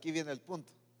lícitas, pero aquí viene el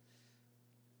punto.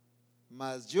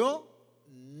 Mas yo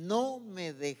no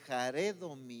me dejaré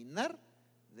dominar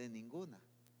de ninguna.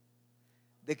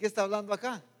 ¿De qué está hablando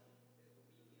acá?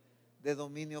 De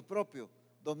dominio propio.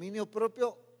 ¿Dominio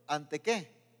propio ante qué?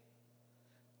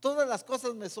 Todas las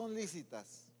cosas me son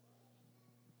lícitas.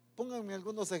 Pónganme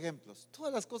algunos ejemplos.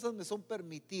 Todas las cosas me son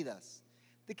permitidas.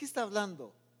 ¿De qué está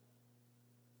hablando?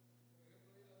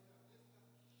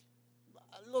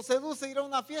 Lo seduce ir a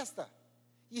una fiesta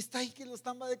y está ahí que lo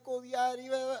están va a decodiar y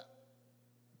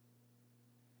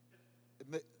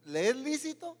le es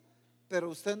lícito, pero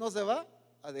usted no se va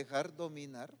a dejar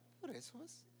dominar por eso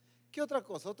es. ¿Qué otra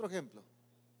cosa? Otro ejemplo.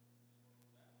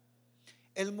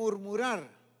 El murmurar.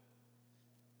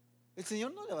 El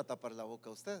Señor no le va a tapar la boca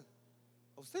a usted.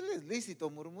 A usted le es lícito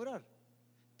murmurar,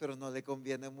 pero no le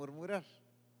conviene murmurar.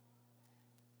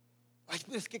 Ay,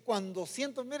 pues es que cuando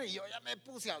siento, mire, yo ya me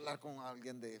puse a hablar con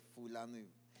alguien de fulano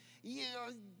y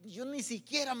yo ni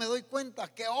siquiera me doy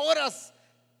cuenta que horas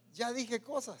ya dije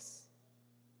cosas.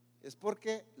 Es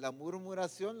porque la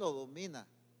murmuración lo domina.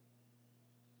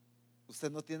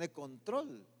 Usted no tiene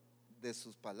control de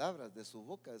sus palabras, de su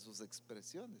boca, de sus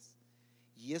expresiones.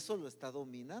 Y eso lo está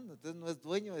dominando. Entonces no es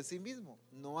dueño de sí mismo.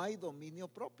 No hay dominio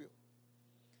propio.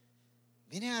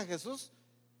 Miren a Jesús.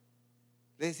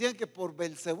 Le decían que por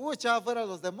Belcebú echaba fuera a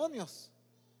los demonios.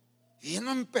 Y él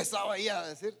no empezaba ahí a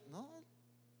decir, no,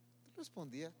 él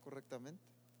respondía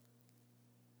correctamente.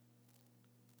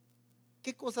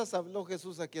 ¿Qué cosas habló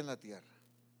Jesús aquí en la tierra?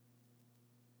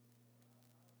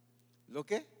 ¿Lo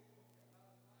qué?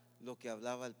 Lo que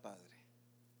hablaba el Padre.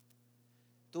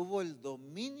 Tuvo el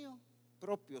dominio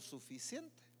propio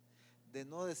suficiente de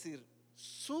no decir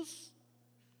sus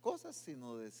cosas,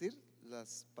 sino decir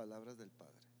las palabras del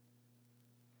Padre.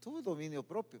 Tuvo dominio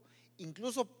propio,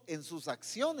 incluso en sus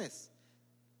acciones.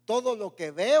 Todo lo que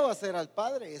veo hacer al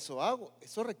Padre, eso hago.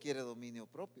 Eso requiere dominio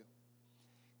propio.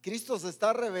 Cristo se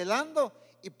está revelando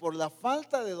y por la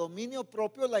falta de dominio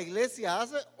propio la iglesia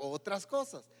hace otras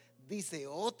cosas, dice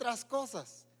otras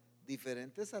cosas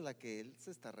diferentes a la que Él se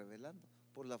está revelando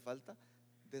por la falta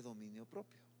de dominio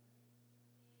propio.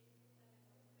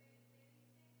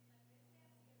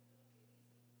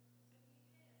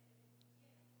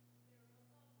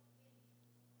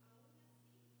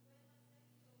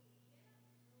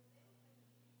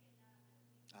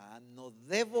 No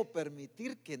debo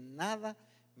permitir que nada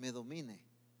me domine.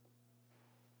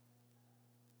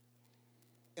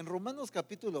 En Romanos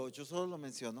capítulo 8, solo lo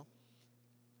menciono,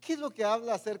 ¿qué es lo que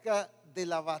habla acerca de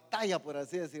la batalla, por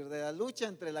así decir, de la lucha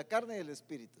entre la carne y el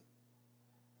espíritu?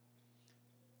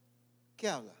 ¿Qué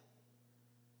habla?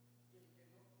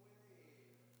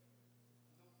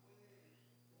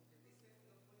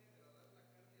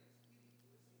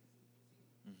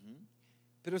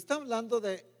 Pero está hablando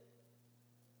de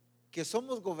que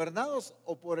somos gobernados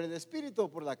o por el espíritu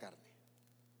o por la carne,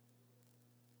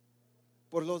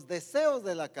 por los deseos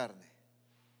de la carne.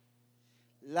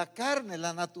 La carne,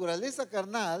 la naturaleza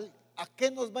carnal, ¿a qué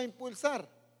nos va a impulsar?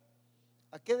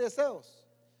 ¿A qué deseos?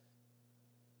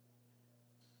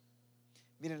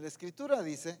 Miren, la escritura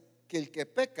dice que el que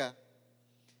peca,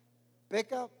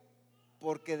 peca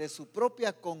porque de su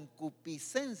propia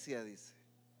concupiscencia, dice.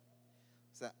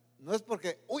 O sea, no es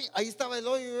porque, uy, ahí estaba el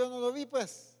hoyo y yo no lo vi,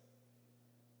 pues.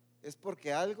 Es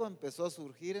porque algo empezó a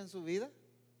surgir en su vida,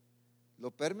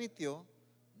 lo permitió,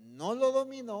 no lo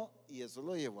dominó y eso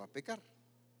lo llevó a pecar.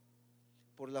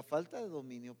 Por la falta de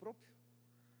dominio propio.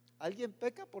 Alguien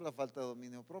peca por la falta de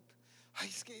dominio propio. Ay,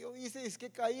 es que yo hice, es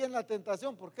que caí en la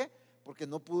tentación. ¿Por qué? Porque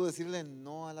no pudo decirle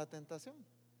no a la tentación.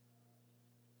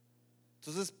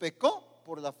 Entonces pecó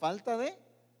por la falta de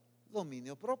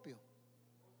dominio propio.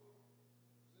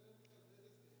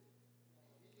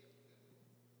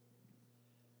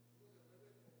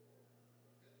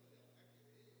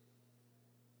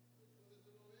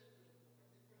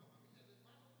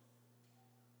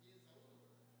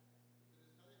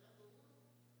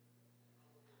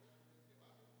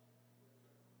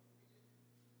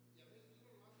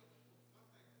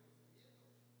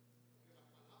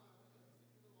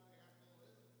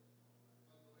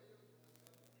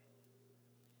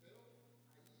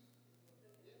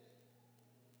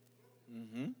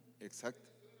 Exacto.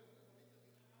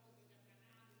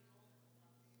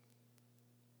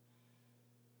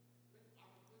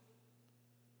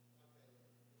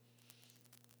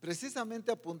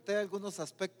 Precisamente apunté algunos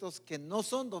aspectos que no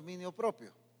son dominio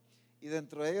propio y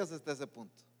dentro de ellos está ese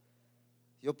punto.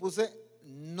 Yo puse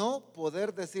no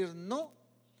poder decir no,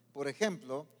 por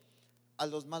ejemplo, a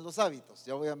los malos hábitos.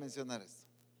 Ya voy a mencionar esto.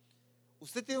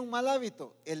 Usted tiene un mal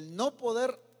hábito, el no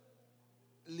poder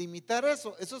limitar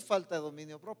eso, eso es falta de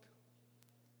dominio propio.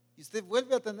 Y usted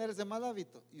vuelve a tener ese mal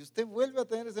hábito, y usted vuelve a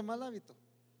tener ese mal hábito.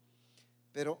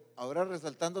 Pero ahora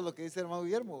resaltando lo que dice el hermano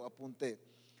Guillermo, apunté,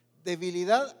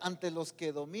 debilidad ante los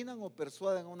que dominan o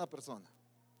persuaden a una persona.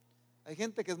 Hay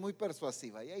gente que es muy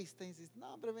persuasiva y ahí está insistiendo,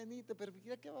 no hombre, venite, pero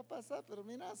mira qué va a pasar, pero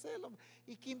mira, hacelo.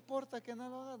 ¿Y qué importa que no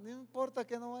lo hagas? No importa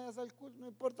que no vayas al culto, no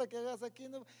importa que hagas aquí.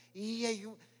 No. Y hay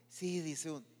sí,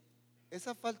 dice uno,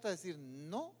 esa falta de decir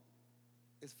no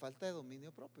es falta de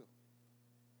dominio propio.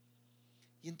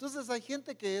 Y entonces hay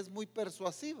gente que es muy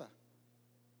persuasiva.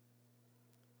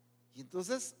 Y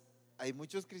entonces hay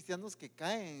muchos cristianos que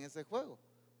caen en ese juego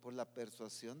por la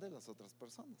persuasión de las otras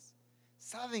personas.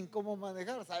 Saben cómo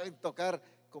manejar, saben tocar,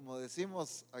 como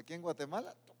decimos aquí en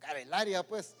Guatemala, tocar el área,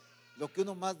 pues, lo que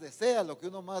uno más desea, lo que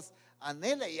uno más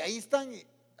anhela, y ahí están, y,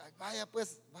 vaya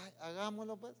pues, vaya,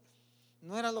 hagámoslo pues.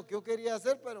 No era lo que yo quería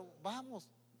hacer, pero vamos.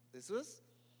 Eso es,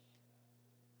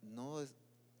 no es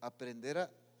aprender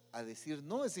a decir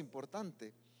no es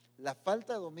importante. La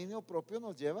falta de dominio propio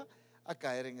nos lleva a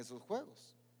caer en esos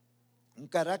juegos. Un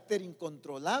carácter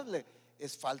incontrolable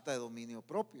es falta de dominio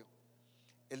propio.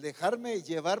 El dejarme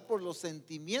llevar por los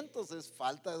sentimientos es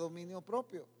falta de dominio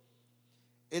propio.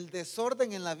 El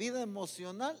desorden en la vida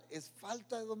emocional es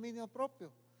falta de dominio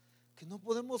propio. Que no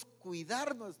podemos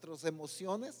cuidar nuestras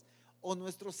emociones o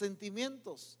nuestros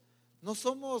sentimientos. No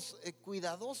somos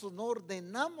cuidadosos, no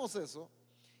ordenamos eso.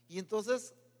 Y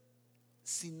entonces,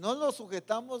 si no lo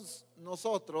sujetamos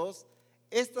nosotros,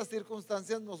 estas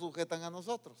circunstancias nos sujetan a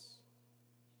nosotros.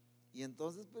 Y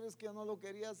entonces, pero es que yo no lo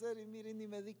quería hacer y miren, ni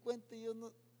me di cuenta y yo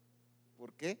no.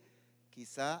 ¿Por qué?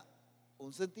 Quizá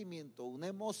un sentimiento, una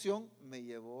emoción me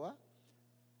llevó a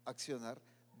accionar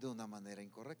de una manera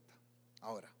incorrecta.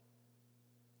 Ahora,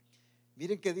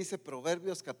 miren que dice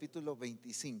Proverbios capítulo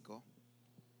 25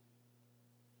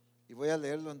 y voy a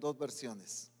leerlo en dos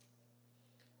versiones.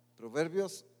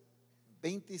 Proverbios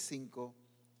 25,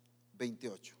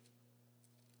 28.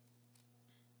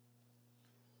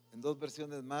 En dos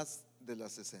versiones más de la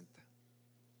 60.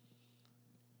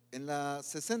 En la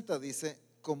 60 dice,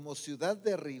 como ciudad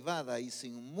derribada y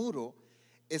sin muro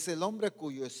es el hombre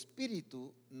cuyo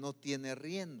espíritu no tiene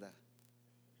rienda.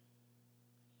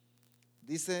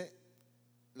 Dice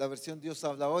la versión Dios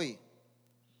habla hoy,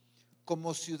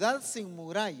 como ciudad sin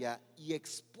muralla y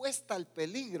expuesta al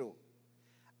peligro,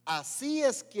 así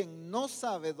es quien no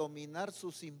sabe dominar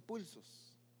sus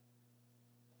impulsos.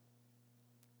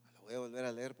 Lo voy a volver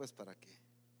a leer pues para que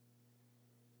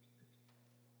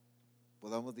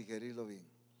podamos digerirlo bien.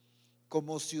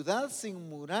 Como ciudad sin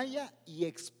muralla y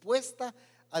expuesta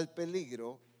al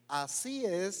peligro, así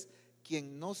es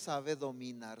quien no sabe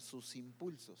dominar sus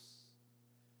impulsos.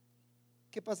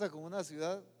 ¿Qué pasa con una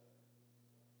ciudad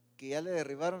que ya le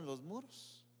derribaron los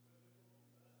muros?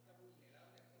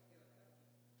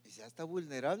 ya está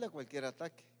vulnerable a cualquier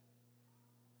ataque.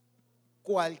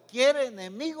 Cualquier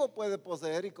enemigo puede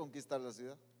poseer y conquistar la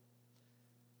ciudad.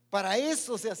 Para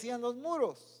eso se hacían los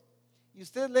muros. Y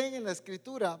ustedes leen en la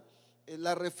escritura,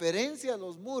 la referencia a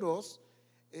los muros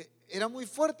era muy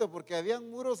fuerte, porque habían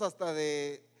muros hasta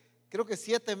de, creo que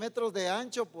 7 metros de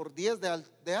ancho por 10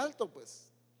 de alto,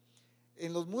 pues.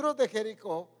 En los muros de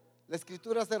Jericó, la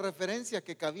escritura hace referencia a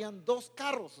que cabían 2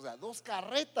 carros, o sea, 2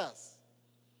 carretas,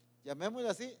 llamémosle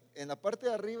así. En la parte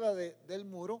de arriba del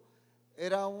muro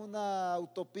era una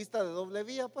autopista de doble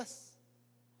vía, pues.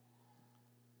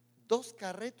 2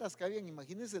 carretas cabían,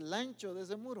 imagínense el ancho de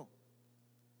ese muro.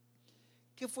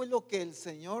 ¿Qué fue lo que el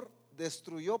Señor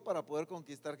destruyó para poder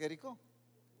conquistar Jericó?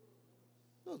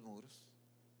 Los muros.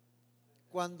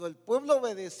 Cuando el pueblo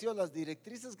obedeció las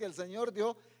directrices que el Señor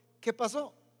dio, ¿qué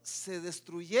pasó? Se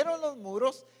destruyeron los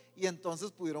muros y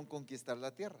entonces pudieron conquistar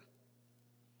la tierra.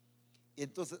 Y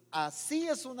entonces así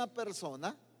es una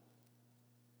persona,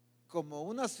 como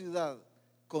una ciudad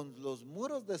con los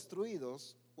muros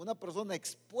destruidos, una persona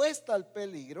expuesta al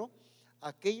peligro,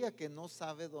 aquella que no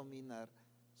sabe dominar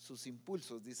sus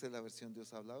impulsos, dice la versión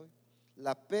Dios habla hoy.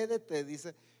 La PDT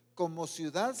dice: como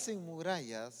ciudad sin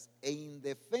murallas e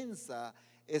indefensa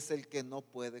es el que no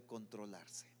puede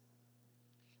controlarse.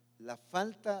 La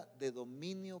falta de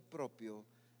dominio propio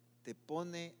te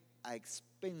pone a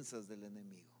expensas del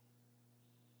enemigo.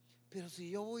 Pero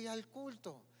si yo voy al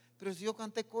culto, pero si yo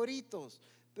canté coritos,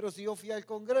 pero si yo fui al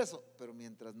congreso, pero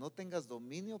mientras no tengas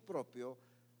dominio propio,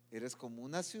 eres como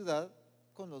una ciudad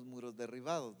con los muros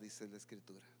derribados, dice la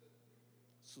escritura.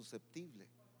 Susceptible.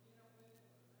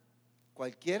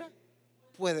 Cualquiera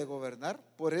puede gobernar.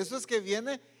 Por eso es que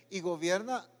viene y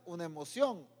gobierna una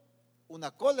emoción,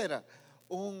 una cólera,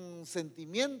 un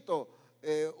sentimiento,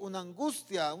 una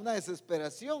angustia, una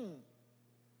desesperación.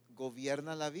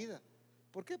 Gobierna la vida.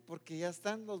 ¿Por qué? Porque ya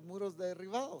están los muros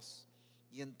derribados.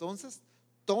 Y entonces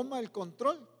toma el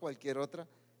control cualquier otra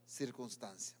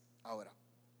circunstancia. Ahora,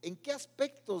 ¿en qué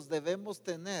aspectos debemos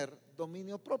tener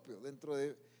dominio propio? Dentro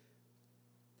de,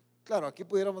 claro, aquí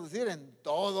pudiéramos decir en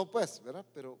todo, pues, ¿verdad?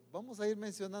 Pero vamos a ir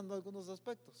mencionando algunos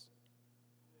aspectos.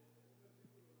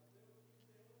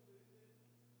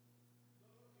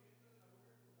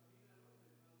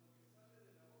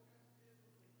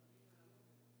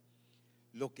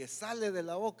 Lo que sale de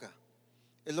la boca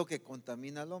es lo que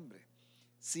contamina al hombre.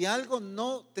 Si algo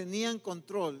no tenían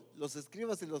control los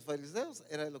escribas y los fariseos,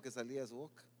 era de lo que salía de su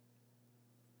boca.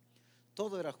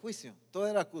 Todo era juicio, todo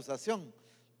era acusación,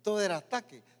 todo era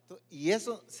ataque. Y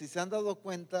eso, si se han dado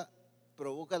cuenta,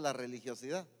 provoca la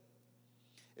religiosidad.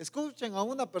 Escuchen a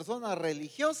una persona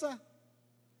religiosa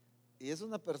y es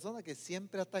una persona que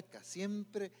siempre ataca,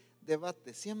 siempre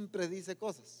debate, siempre dice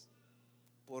cosas.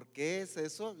 Porque es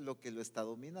eso lo que lo está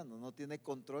dominando, no tiene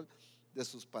control de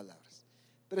sus palabras.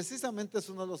 Precisamente es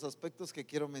uno de los aspectos que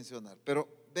quiero mencionar. Pero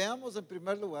veamos en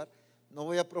primer lugar, no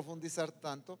voy a profundizar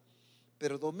tanto,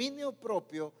 pero dominio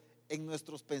propio en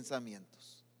nuestros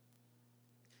pensamientos.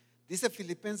 Dice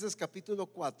Filipenses capítulo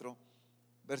 4,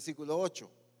 versículo 8,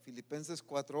 Filipenses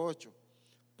 4, 8.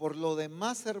 Por lo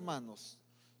demás, hermanos,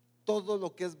 todo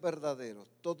lo que es verdadero,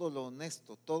 todo lo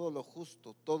honesto, todo lo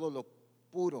justo, todo lo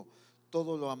puro,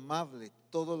 todo lo amable,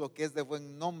 todo lo que es de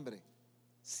buen nombre,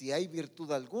 si hay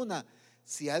virtud alguna,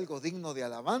 si hay algo digno de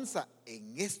alabanza,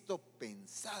 en esto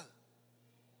pensad.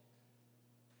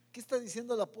 ¿Qué está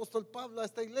diciendo el apóstol Pablo a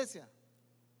esta iglesia?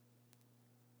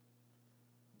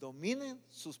 Dominen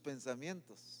sus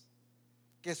pensamientos.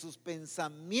 Que sus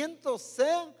pensamientos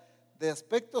sean de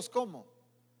aspectos como.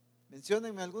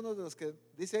 Menciónenme algunos de los que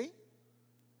dice ahí.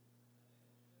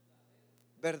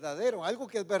 Verdadero, algo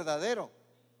que es verdadero.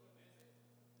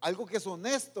 Algo que es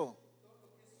honesto.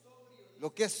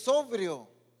 Lo que es sobrio.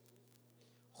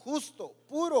 Justo,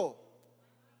 puro,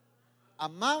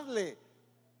 amable.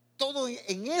 Todo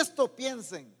en esto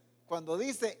piensen. Cuando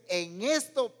dice en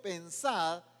esto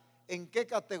pensad, ¿en qué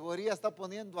categoría está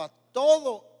poniendo a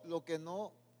todo lo que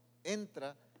no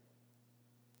entra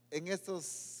en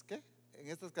estos, ¿qué? En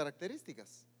estas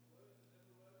características?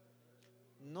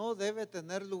 No debe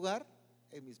tener lugar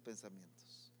en mis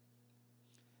pensamientos.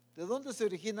 ¿De dónde se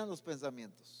originan los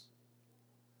pensamientos?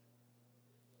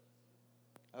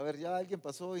 A ver, ¿ya alguien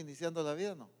pasó iniciando la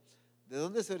vida? No. ¿De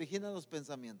dónde se originan los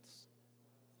pensamientos?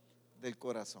 Del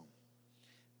corazón.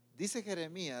 Dice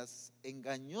Jeremías: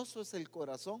 engañoso es el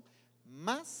corazón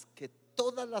más que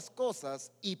todas las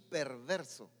cosas y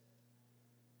perverso.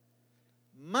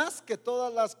 Más que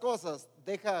todas las cosas,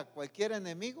 deja a cualquier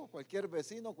enemigo, cualquier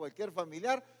vecino, cualquier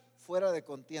familiar fuera de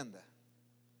contienda.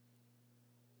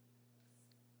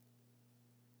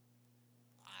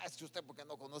 es que usted porque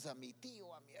no conoce a mi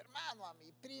tío, a mi hermano, a mi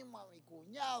primo, a mi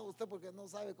cuñado, usted porque no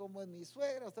sabe cómo es mi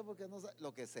suegra, usted porque no sabe,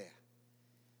 lo que sea.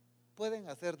 Pueden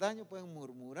hacer daño, pueden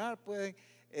murmurar, pueden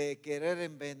querer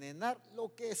envenenar,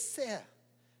 lo que sea,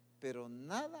 pero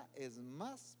nada es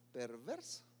más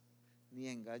perverso ni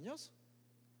engañoso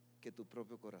que tu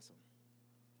propio corazón.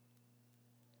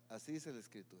 Así dice la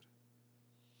Escritura.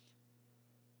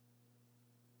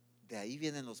 De ahí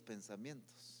vienen los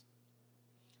pensamientos.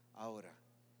 Ahora,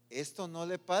 esto no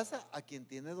le pasa a quien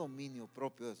tiene dominio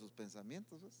propio de sus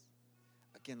pensamientos, ¿ves?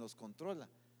 A quien los controla.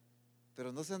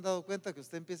 Pero no se han dado cuenta que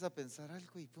usted empieza a pensar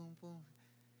algo y pum, pum,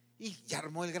 y ya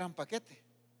armó el gran paquete.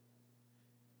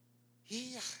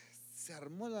 Y ya se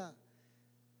armó la...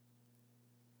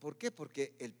 ¿Por qué?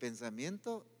 Porque el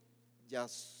pensamiento ya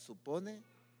supone,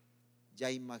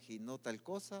 ya imaginó tal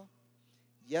cosa,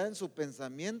 ya en su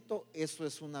pensamiento eso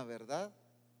es una verdad.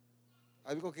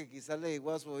 Algo que quizás le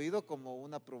llegó a su oído como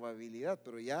una probabilidad,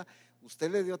 pero ya usted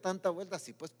le dio tanta vuelta,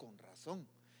 así pues con razón.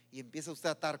 Y empieza usted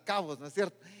a atar cabos, ¿no es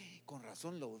cierto? Con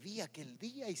razón lo vi aquel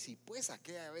día y si pues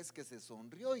aquella vez que se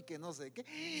sonrió y que no sé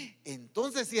qué,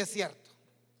 entonces sí es cierto.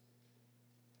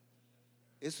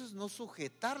 Eso es no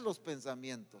sujetar los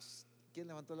pensamientos. ¿Quién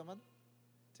levantó la mano?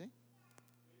 ¿Sí?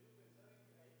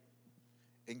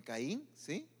 En Caín,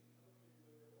 ¿sí?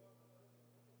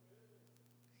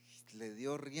 Le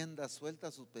dio rienda suelta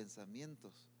a sus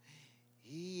pensamientos.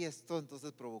 Y esto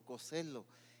entonces provocó celo.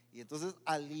 Y entonces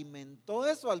alimentó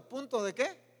eso al punto de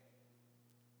que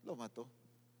lo mató. O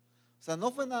sea,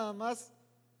 no fue nada más,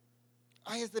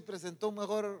 ay, este presentó un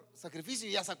mejor sacrificio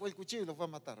y ya sacó el cuchillo y lo fue a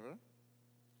matar, ¿verdad?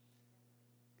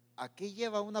 ¿A qué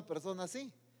lleva una persona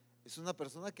así? Es una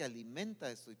persona que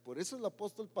alimenta esto. Y por eso el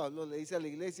apóstol Pablo le dice a la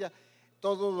iglesia: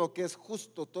 todo lo que es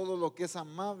justo, todo lo que es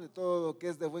amable, todo lo que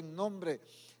es de buen nombre,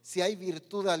 si hay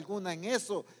virtud alguna en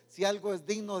eso, si algo es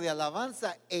digno de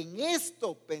alabanza, en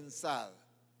esto pensad.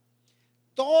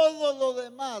 Todo lo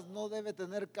demás no debe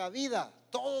tener cabida,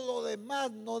 todo lo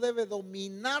demás no debe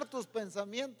dominar tus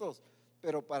pensamientos,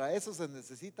 pero para eso se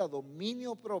necesita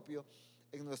dominio propio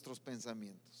en nuestros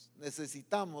pensamientos.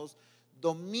 Necesitamos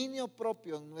dominio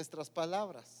propio en nuestras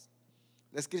palabras.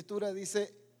 La Escritura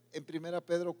dice en 1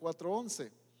 Pedro 4:11: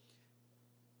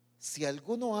 si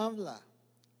alguno habla,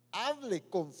 hable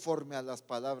conforme a las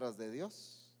palabras de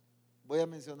Dios. Voy a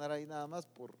mencionar ahí nada más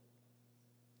por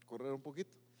correr un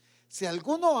poquito. Si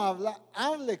alguno habla,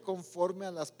 hable conforme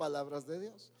a las palabras de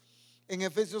Dios. En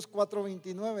Efesios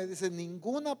 4:29 dice: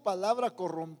 ninguna palabra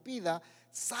corrompida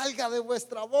salga de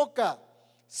vuestra boca,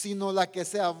 sino la que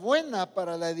sea buena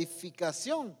para la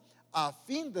edificación, a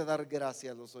fin de dar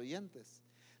gracia a los oyentes.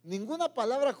 Ninguna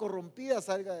palabra corrompida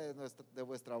salga de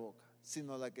vuestra boca,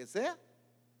 sino la que sea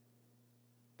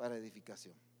para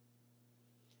edificación.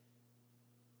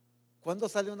 ¿Cuándo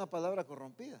sale una palabra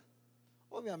corrompida?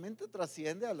 Obviamente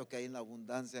trasciende a lo que hay en la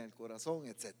abundancia en el corazón,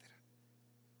 etcétera.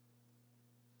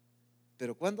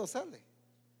 Pero ¿cuándo sale?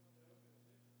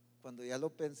 Cuando ya lo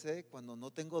pensé, cuando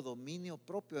no tengo dominio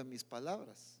propio en mis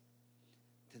palabras.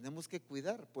 Tenemos que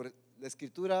cuidar. La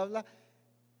Escritura habla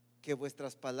que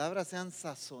vuestras palabras sean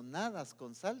sazonadas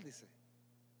con sal, dice.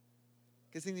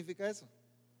 ¿Qué significa eso?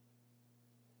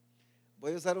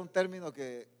 Voy a usar un término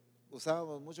que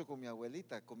usábamos mucho con mi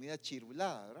abuelita: comida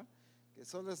chirulada, ¿verdad? Que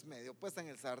solo es medio puesta en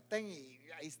el sartén y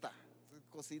ahí está,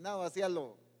 cocinado así a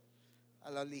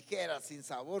la ligera, sin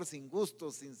sabor, sin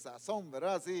gusto, sin sazón,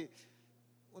 ¿verdad? Así,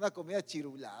 una comida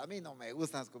chirulada. A mí no me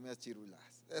gustan las comidas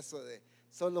chiruladas, eso de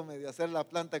solo medio hacer la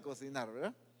planta y cocinar,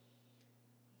 ¿verdad?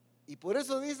 Y por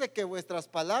eso dice que vuestras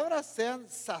palabras sean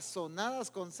sazonadas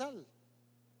con sal.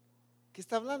 ¿Qué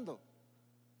está hablando?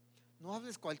 No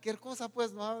hables cualquier cosa,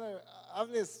 pues, no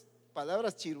hables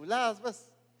palabras chiruladas, pues.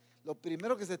 Lo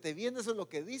primero que se te viene, eso es lo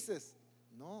que dices.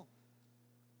 No,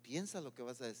 piensa lo que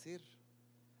vas a decir,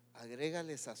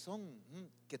 agrégale sazón,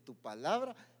 que tu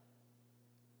palabra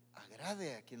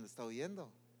agrade a quien lo está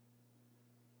oyendo.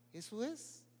 Eso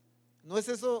es. ¿No es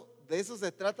eso? ¿De eso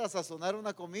se trata, sazonar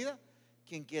una comida?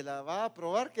 Quien la va a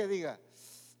probar, que diga: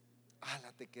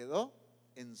 la te quedó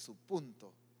en su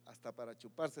punto, hasta para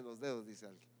chuparse los dedos, dice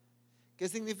alguien. ¿Qué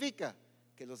significa?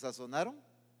 Que lo sazonaron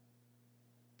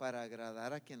para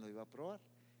agradar a quien lo iba a probar.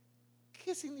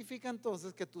 ¿Qué significa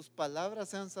entonces que tus palabras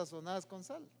sean sazonadas con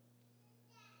sal?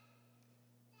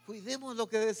 Cuidemos lo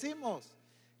que decimos,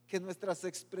 que nuestras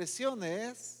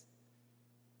expresiones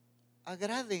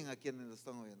agraden a quienes lo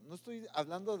están oyendo. No estoy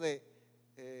hablando de,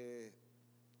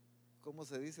 ¿cómo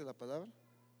se dice la palabra?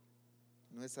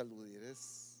 No es aludir,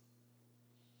 es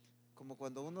como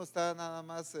cuando uno está nada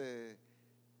más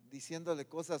diciéndole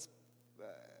cosas,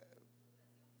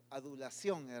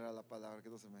 adulación era la palabra que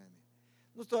no se me venía.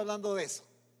 No estoy hablando de eso,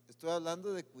 Estoy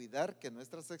hablando de cuidar que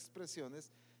nuestras expresiones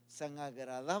sean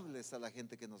agradables a la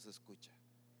gente que nos escucha.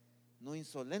 No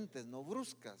insolentes, no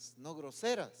bruscas, no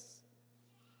groseras.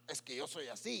 Es que yo soy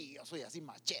así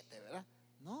machete, ¿verdad?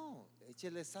 No,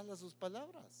 échele sal a sus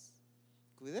palabras.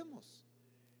 Cuidemos.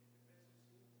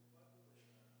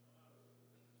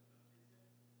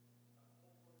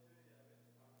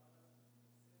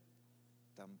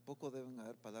 Tampoco deben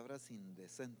haber palabras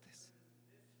indecentes.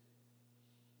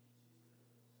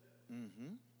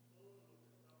 Ujú.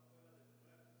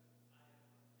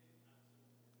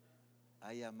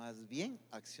 Haya más bien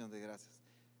acción de gracias.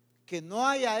 Que no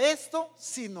haya esto,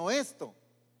 sino esto.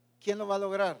 ¿Quién lo va a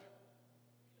lograr?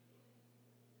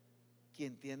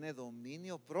 Quien tiene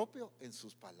dominio propio en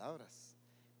sus palabras.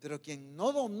 Pero quien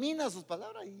no domina sus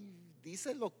palabras y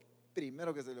dice lo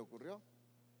primero que se le ocurrió.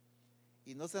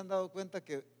 Y no se han dado cuenta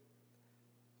que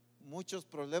muchos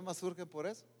problemas surgen por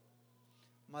eso.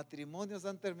 Matrimonios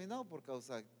han terminado por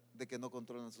causa de que no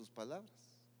controlan sus palabras.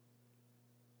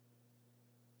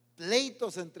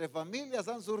 Pleitos entre familias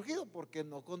han surgido porque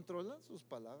no controlan sus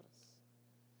palabras.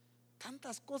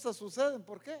 Tantas cosas suceden,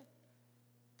 ¿por qué?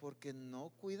 Porque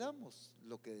no cuidamos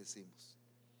lo que decimos.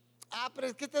 Pero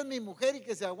es que esta es mi mujer y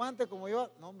que se aguante como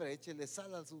yo. No, hombre, échele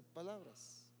sal a sus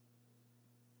palabras.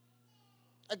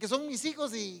 Que son mis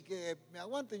hijos y que me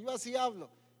aguanten, yo así hablo.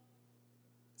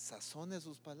 Sazone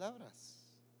sus palabras.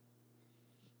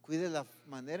 Cuide la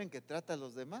manera en que trata a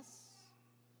los demás,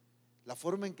 la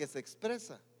forma en que se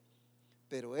expresa.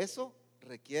 Pero eso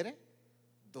requiere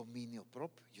dominio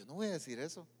propio. Yo no voy a decir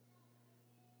eso.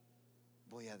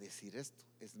 Voy a decir esto.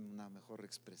 Es una mejor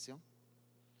expresión.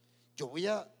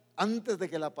 Antes de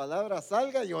que la palabra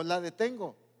salga, yo la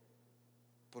detengo.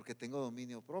 Porque tengo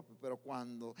dominio propio. Pero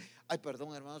cuando,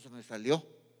 perdón hermano, se me salió.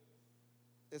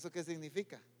 ¿Eso qué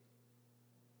significa?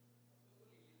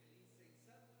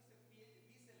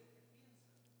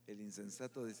 El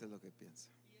insensato dice lo que piensa.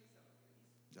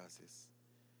 Gracias.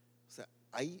 O sea,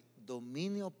 hay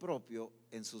dominio propio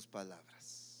en sus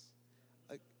palabras.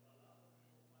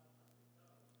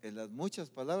 En las muchas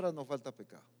palabras no falta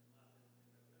pecado.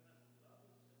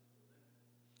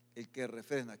 El que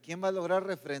refrena. ¿Quién va a lograr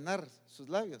refrenar sus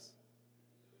labios?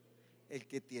 El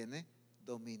que tiene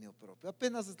dominio propio.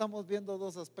 Apenas estamos viendo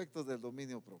dos aspectos del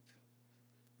dominio propio: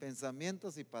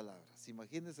 pensamientos y palabras.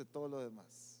 Imagínense todo lo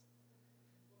demás.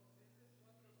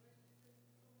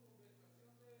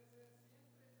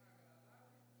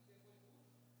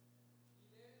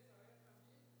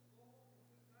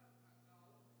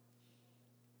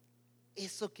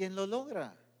 ¿Eso quién lo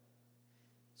logra?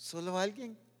 Solo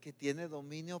alguien que tiene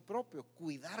dominio propio.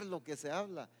 Cuidar lo que se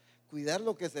habla, cuidar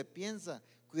lo que se piensa,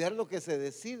 cuidar lo que se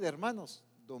decide, hermanos.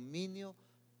 Dominio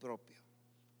propio.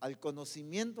 Al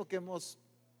conocimiento que hemos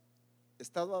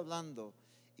estado hablando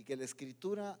y que la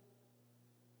Escritura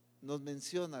nos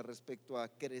menciona respecto a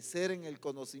crecer en el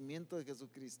conocimiento de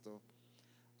Jesucristo,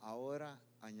 ahora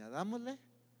añadámosle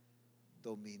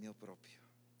dominio propio.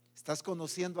 ¿Estás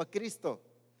conociendo a Cristo?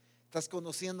 ¿Estás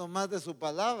conociendo más de su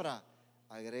palabra?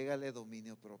 Agrégale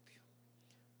dominio propio.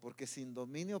 Porque sin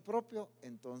dominio propio,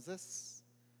 entonces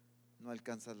no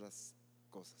alcanzas las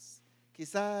cosas.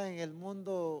 Quizá en el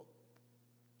mundo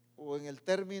o en el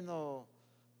término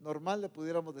normal le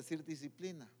pudiéramos decir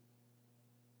disciplina.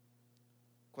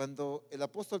 Cuando el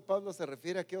apóstol Pablo se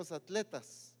refiere a aquellos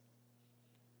atletas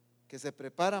que se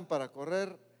preparan para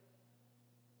correr,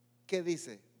 ¿qué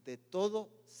dice? De todo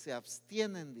se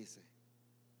abstienen, dice.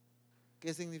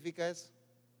 ¿Qué significa eso?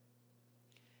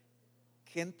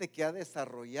 Gente que ha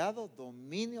desarrollado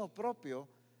dominio propio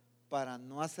para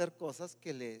no hacer cosas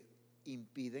que le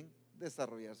impiden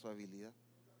desarrollar su habilidad.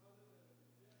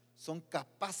 Son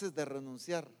capaces de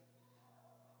renunciar.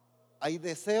 Hay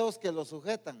deseos que los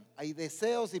sujetan, hay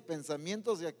deseos y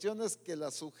pensamientos y acciones que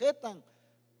las sujetan.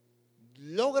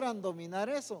 Logran dominar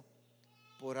eso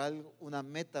por algo, una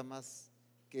meta más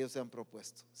que ellos se han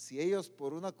propuesto. Si ellos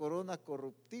por una corona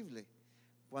corruptible,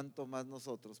 cuánto más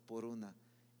nosotros por una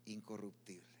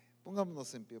incorruptible.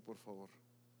 Pongámonos en pie, por favor.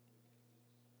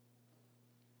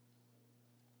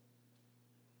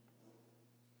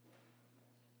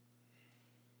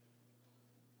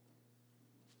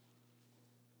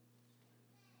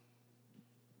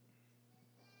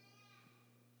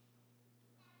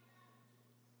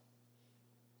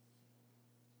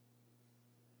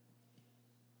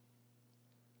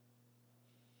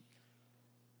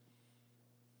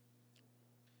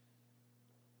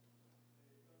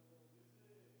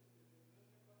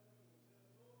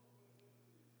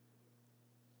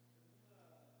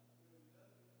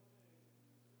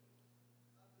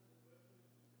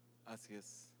 Así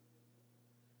es.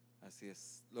 Así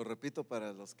es. Lo repito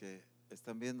para los que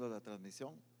están viendo la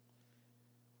transmisión.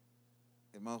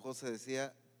 Hermano José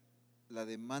decía, la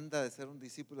demanda de ser un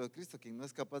discípulo de Cristo, quien no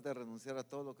es capaz de renunciar a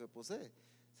todo lo que posee.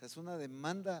 O sea, es una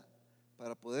demanda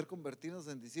para poder convertirnos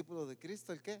en discípulos de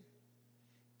Cristo. ¿El qué?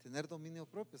 Tener dominio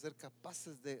propio, ser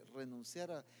capaces de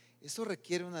renunciar a eso.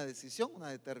 Requiere una decisión, una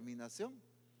determinación.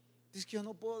 Dice que yo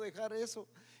no puedo dejar eso,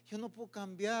 yo no puedo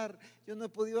cambiar, yo no he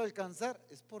podido alcanzar.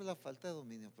 Es por la falta de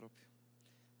dominio propio.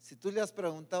 Si tú le has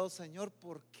preguntado, Señor,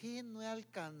 ¿por qué no he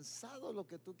alcanzado lo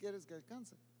que tú quieres que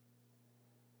alcance?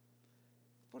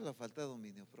 Por la falta de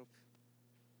dominio propio.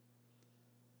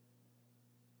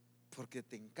 Porque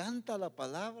te encanta la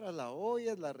palabra, la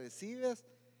oyes, la recibes,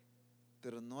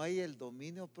 pero no hay el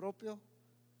dominio propio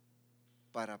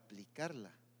para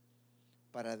aplicarla,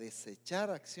 para desechar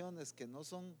acciones que no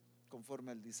son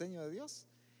conforme al diseño de Dios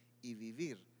y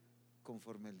vivir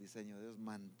conforme al diseño de Dios,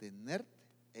 mantenerte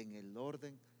en el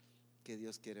orden que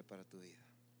Dios quiere para tu vida.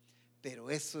 Pero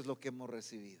eso es lo que hemos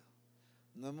recibido.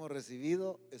 No hemos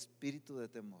recibido espíritu de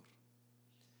temor,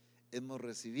 hemos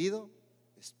recibido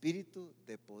espíritu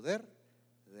de poder,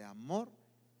 de amor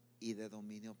y de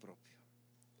dominio propio.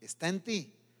 Está en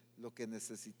ti. Lo que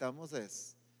necesitamos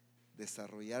es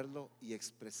desarrollarlo y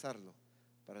expresarlo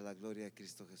para la gloria de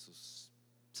Cristo Jesús.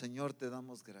 Señor, te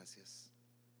damos gracias,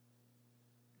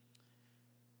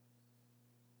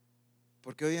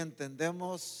 porque hoy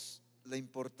entendemos la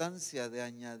importancia de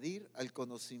añadir al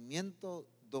conocimiento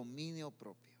dominio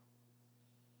propio.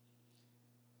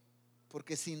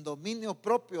 Porque sin dominio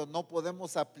propio no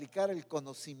podemos aplicar el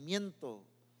conocimiento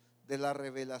de la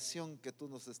revelación que tú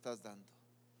nos estás dando.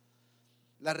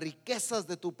 Las riquezas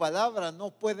de tu palabra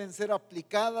no pueden ser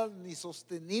aplicadas ni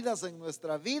sostenidas en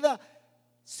nuestra vida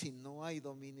si no hay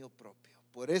dominio propio.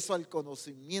 Por eso al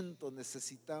conocimiento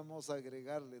necesitamos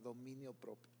agregarle dominio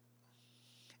propio.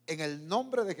 En el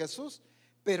nombre de Jesús,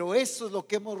 pero eso es lo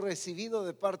que hemos recibido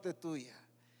de parte tuya.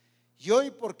 Y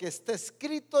hoy, porque está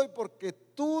escrito y porque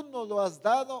tú nos lo has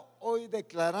dado, hoy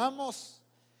declaramos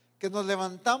que nos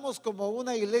levantamos como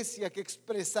una iglesia que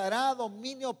expresará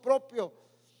dominio propio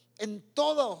en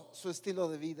todo su estilo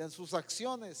de vida, en sus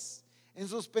acciones, en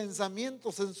sus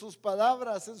pensamientos, en sus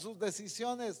palabras, en sus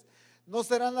decisiones. No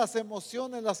serán las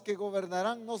emociones las que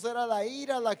gobernarán, no será la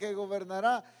ira la que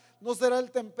gobernará, no será el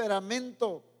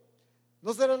temperamento,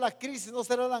 no será la crisis, no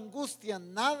será la angustia,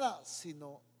 nada,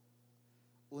 sino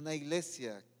una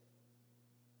iglesia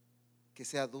que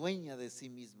sea dueña de sí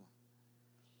misma,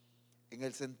 en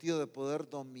el sentido de poder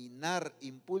dominar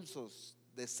impulsos,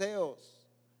 deseos,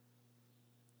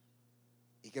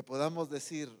 y que podamos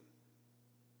decir,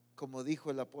 como dijo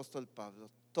el apóstol Pablo,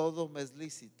 todo me es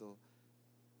lícito,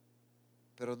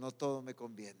 pero no todo me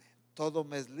conviene. Todo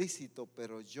me es lícito,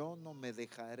 pero yo no me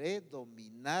dejaré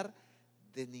dominar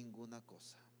de ninguna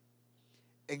cosa.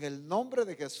 En el nombre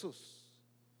de Jesús,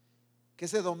 que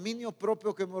ese dominio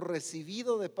propio que hemos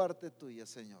recibido de parte tuya,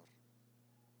 Señor,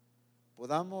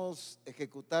 podamos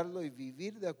ejecutarlo y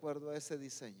vivir de acuerdo a ese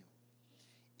diseño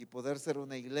y poder ser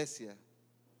una iglesia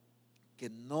que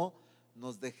no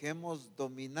nos dejemos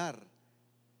dominar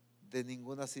de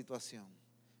ninguna situación,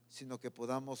 sino que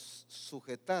podamos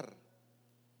sujetar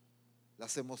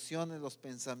las emociones, los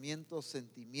pensamientos,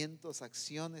 sentimientos,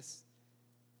 acciones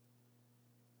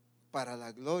para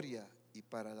la gloria y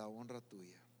para la honra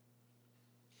tuya.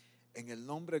 En el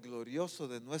nombre glorioso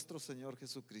de nuestro Señor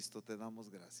Jesucristo te damos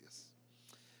gracias.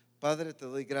 Padre, te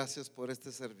doy gracias por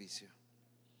este servicio.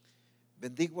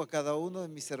 Bendigo a cada uno de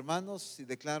mis hermanos y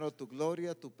declaro tu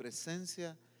gloria, tu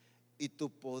presencia y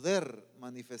tu poder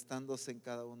manifestándose en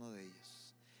cada uno de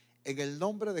ellos. En el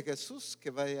nombre de Jesús, que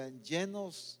vayan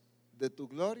llenos de tu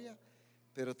gloria,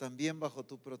 pero también bajo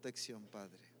tu protección,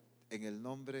 Padre. En el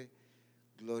nombre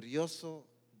glorioso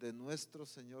de nuestro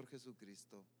Señor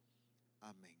Jesucristo.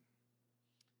 Amén.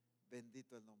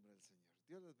 Bendito el nombre del Señor.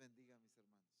 Dios les bendiga, mis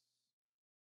hermanos.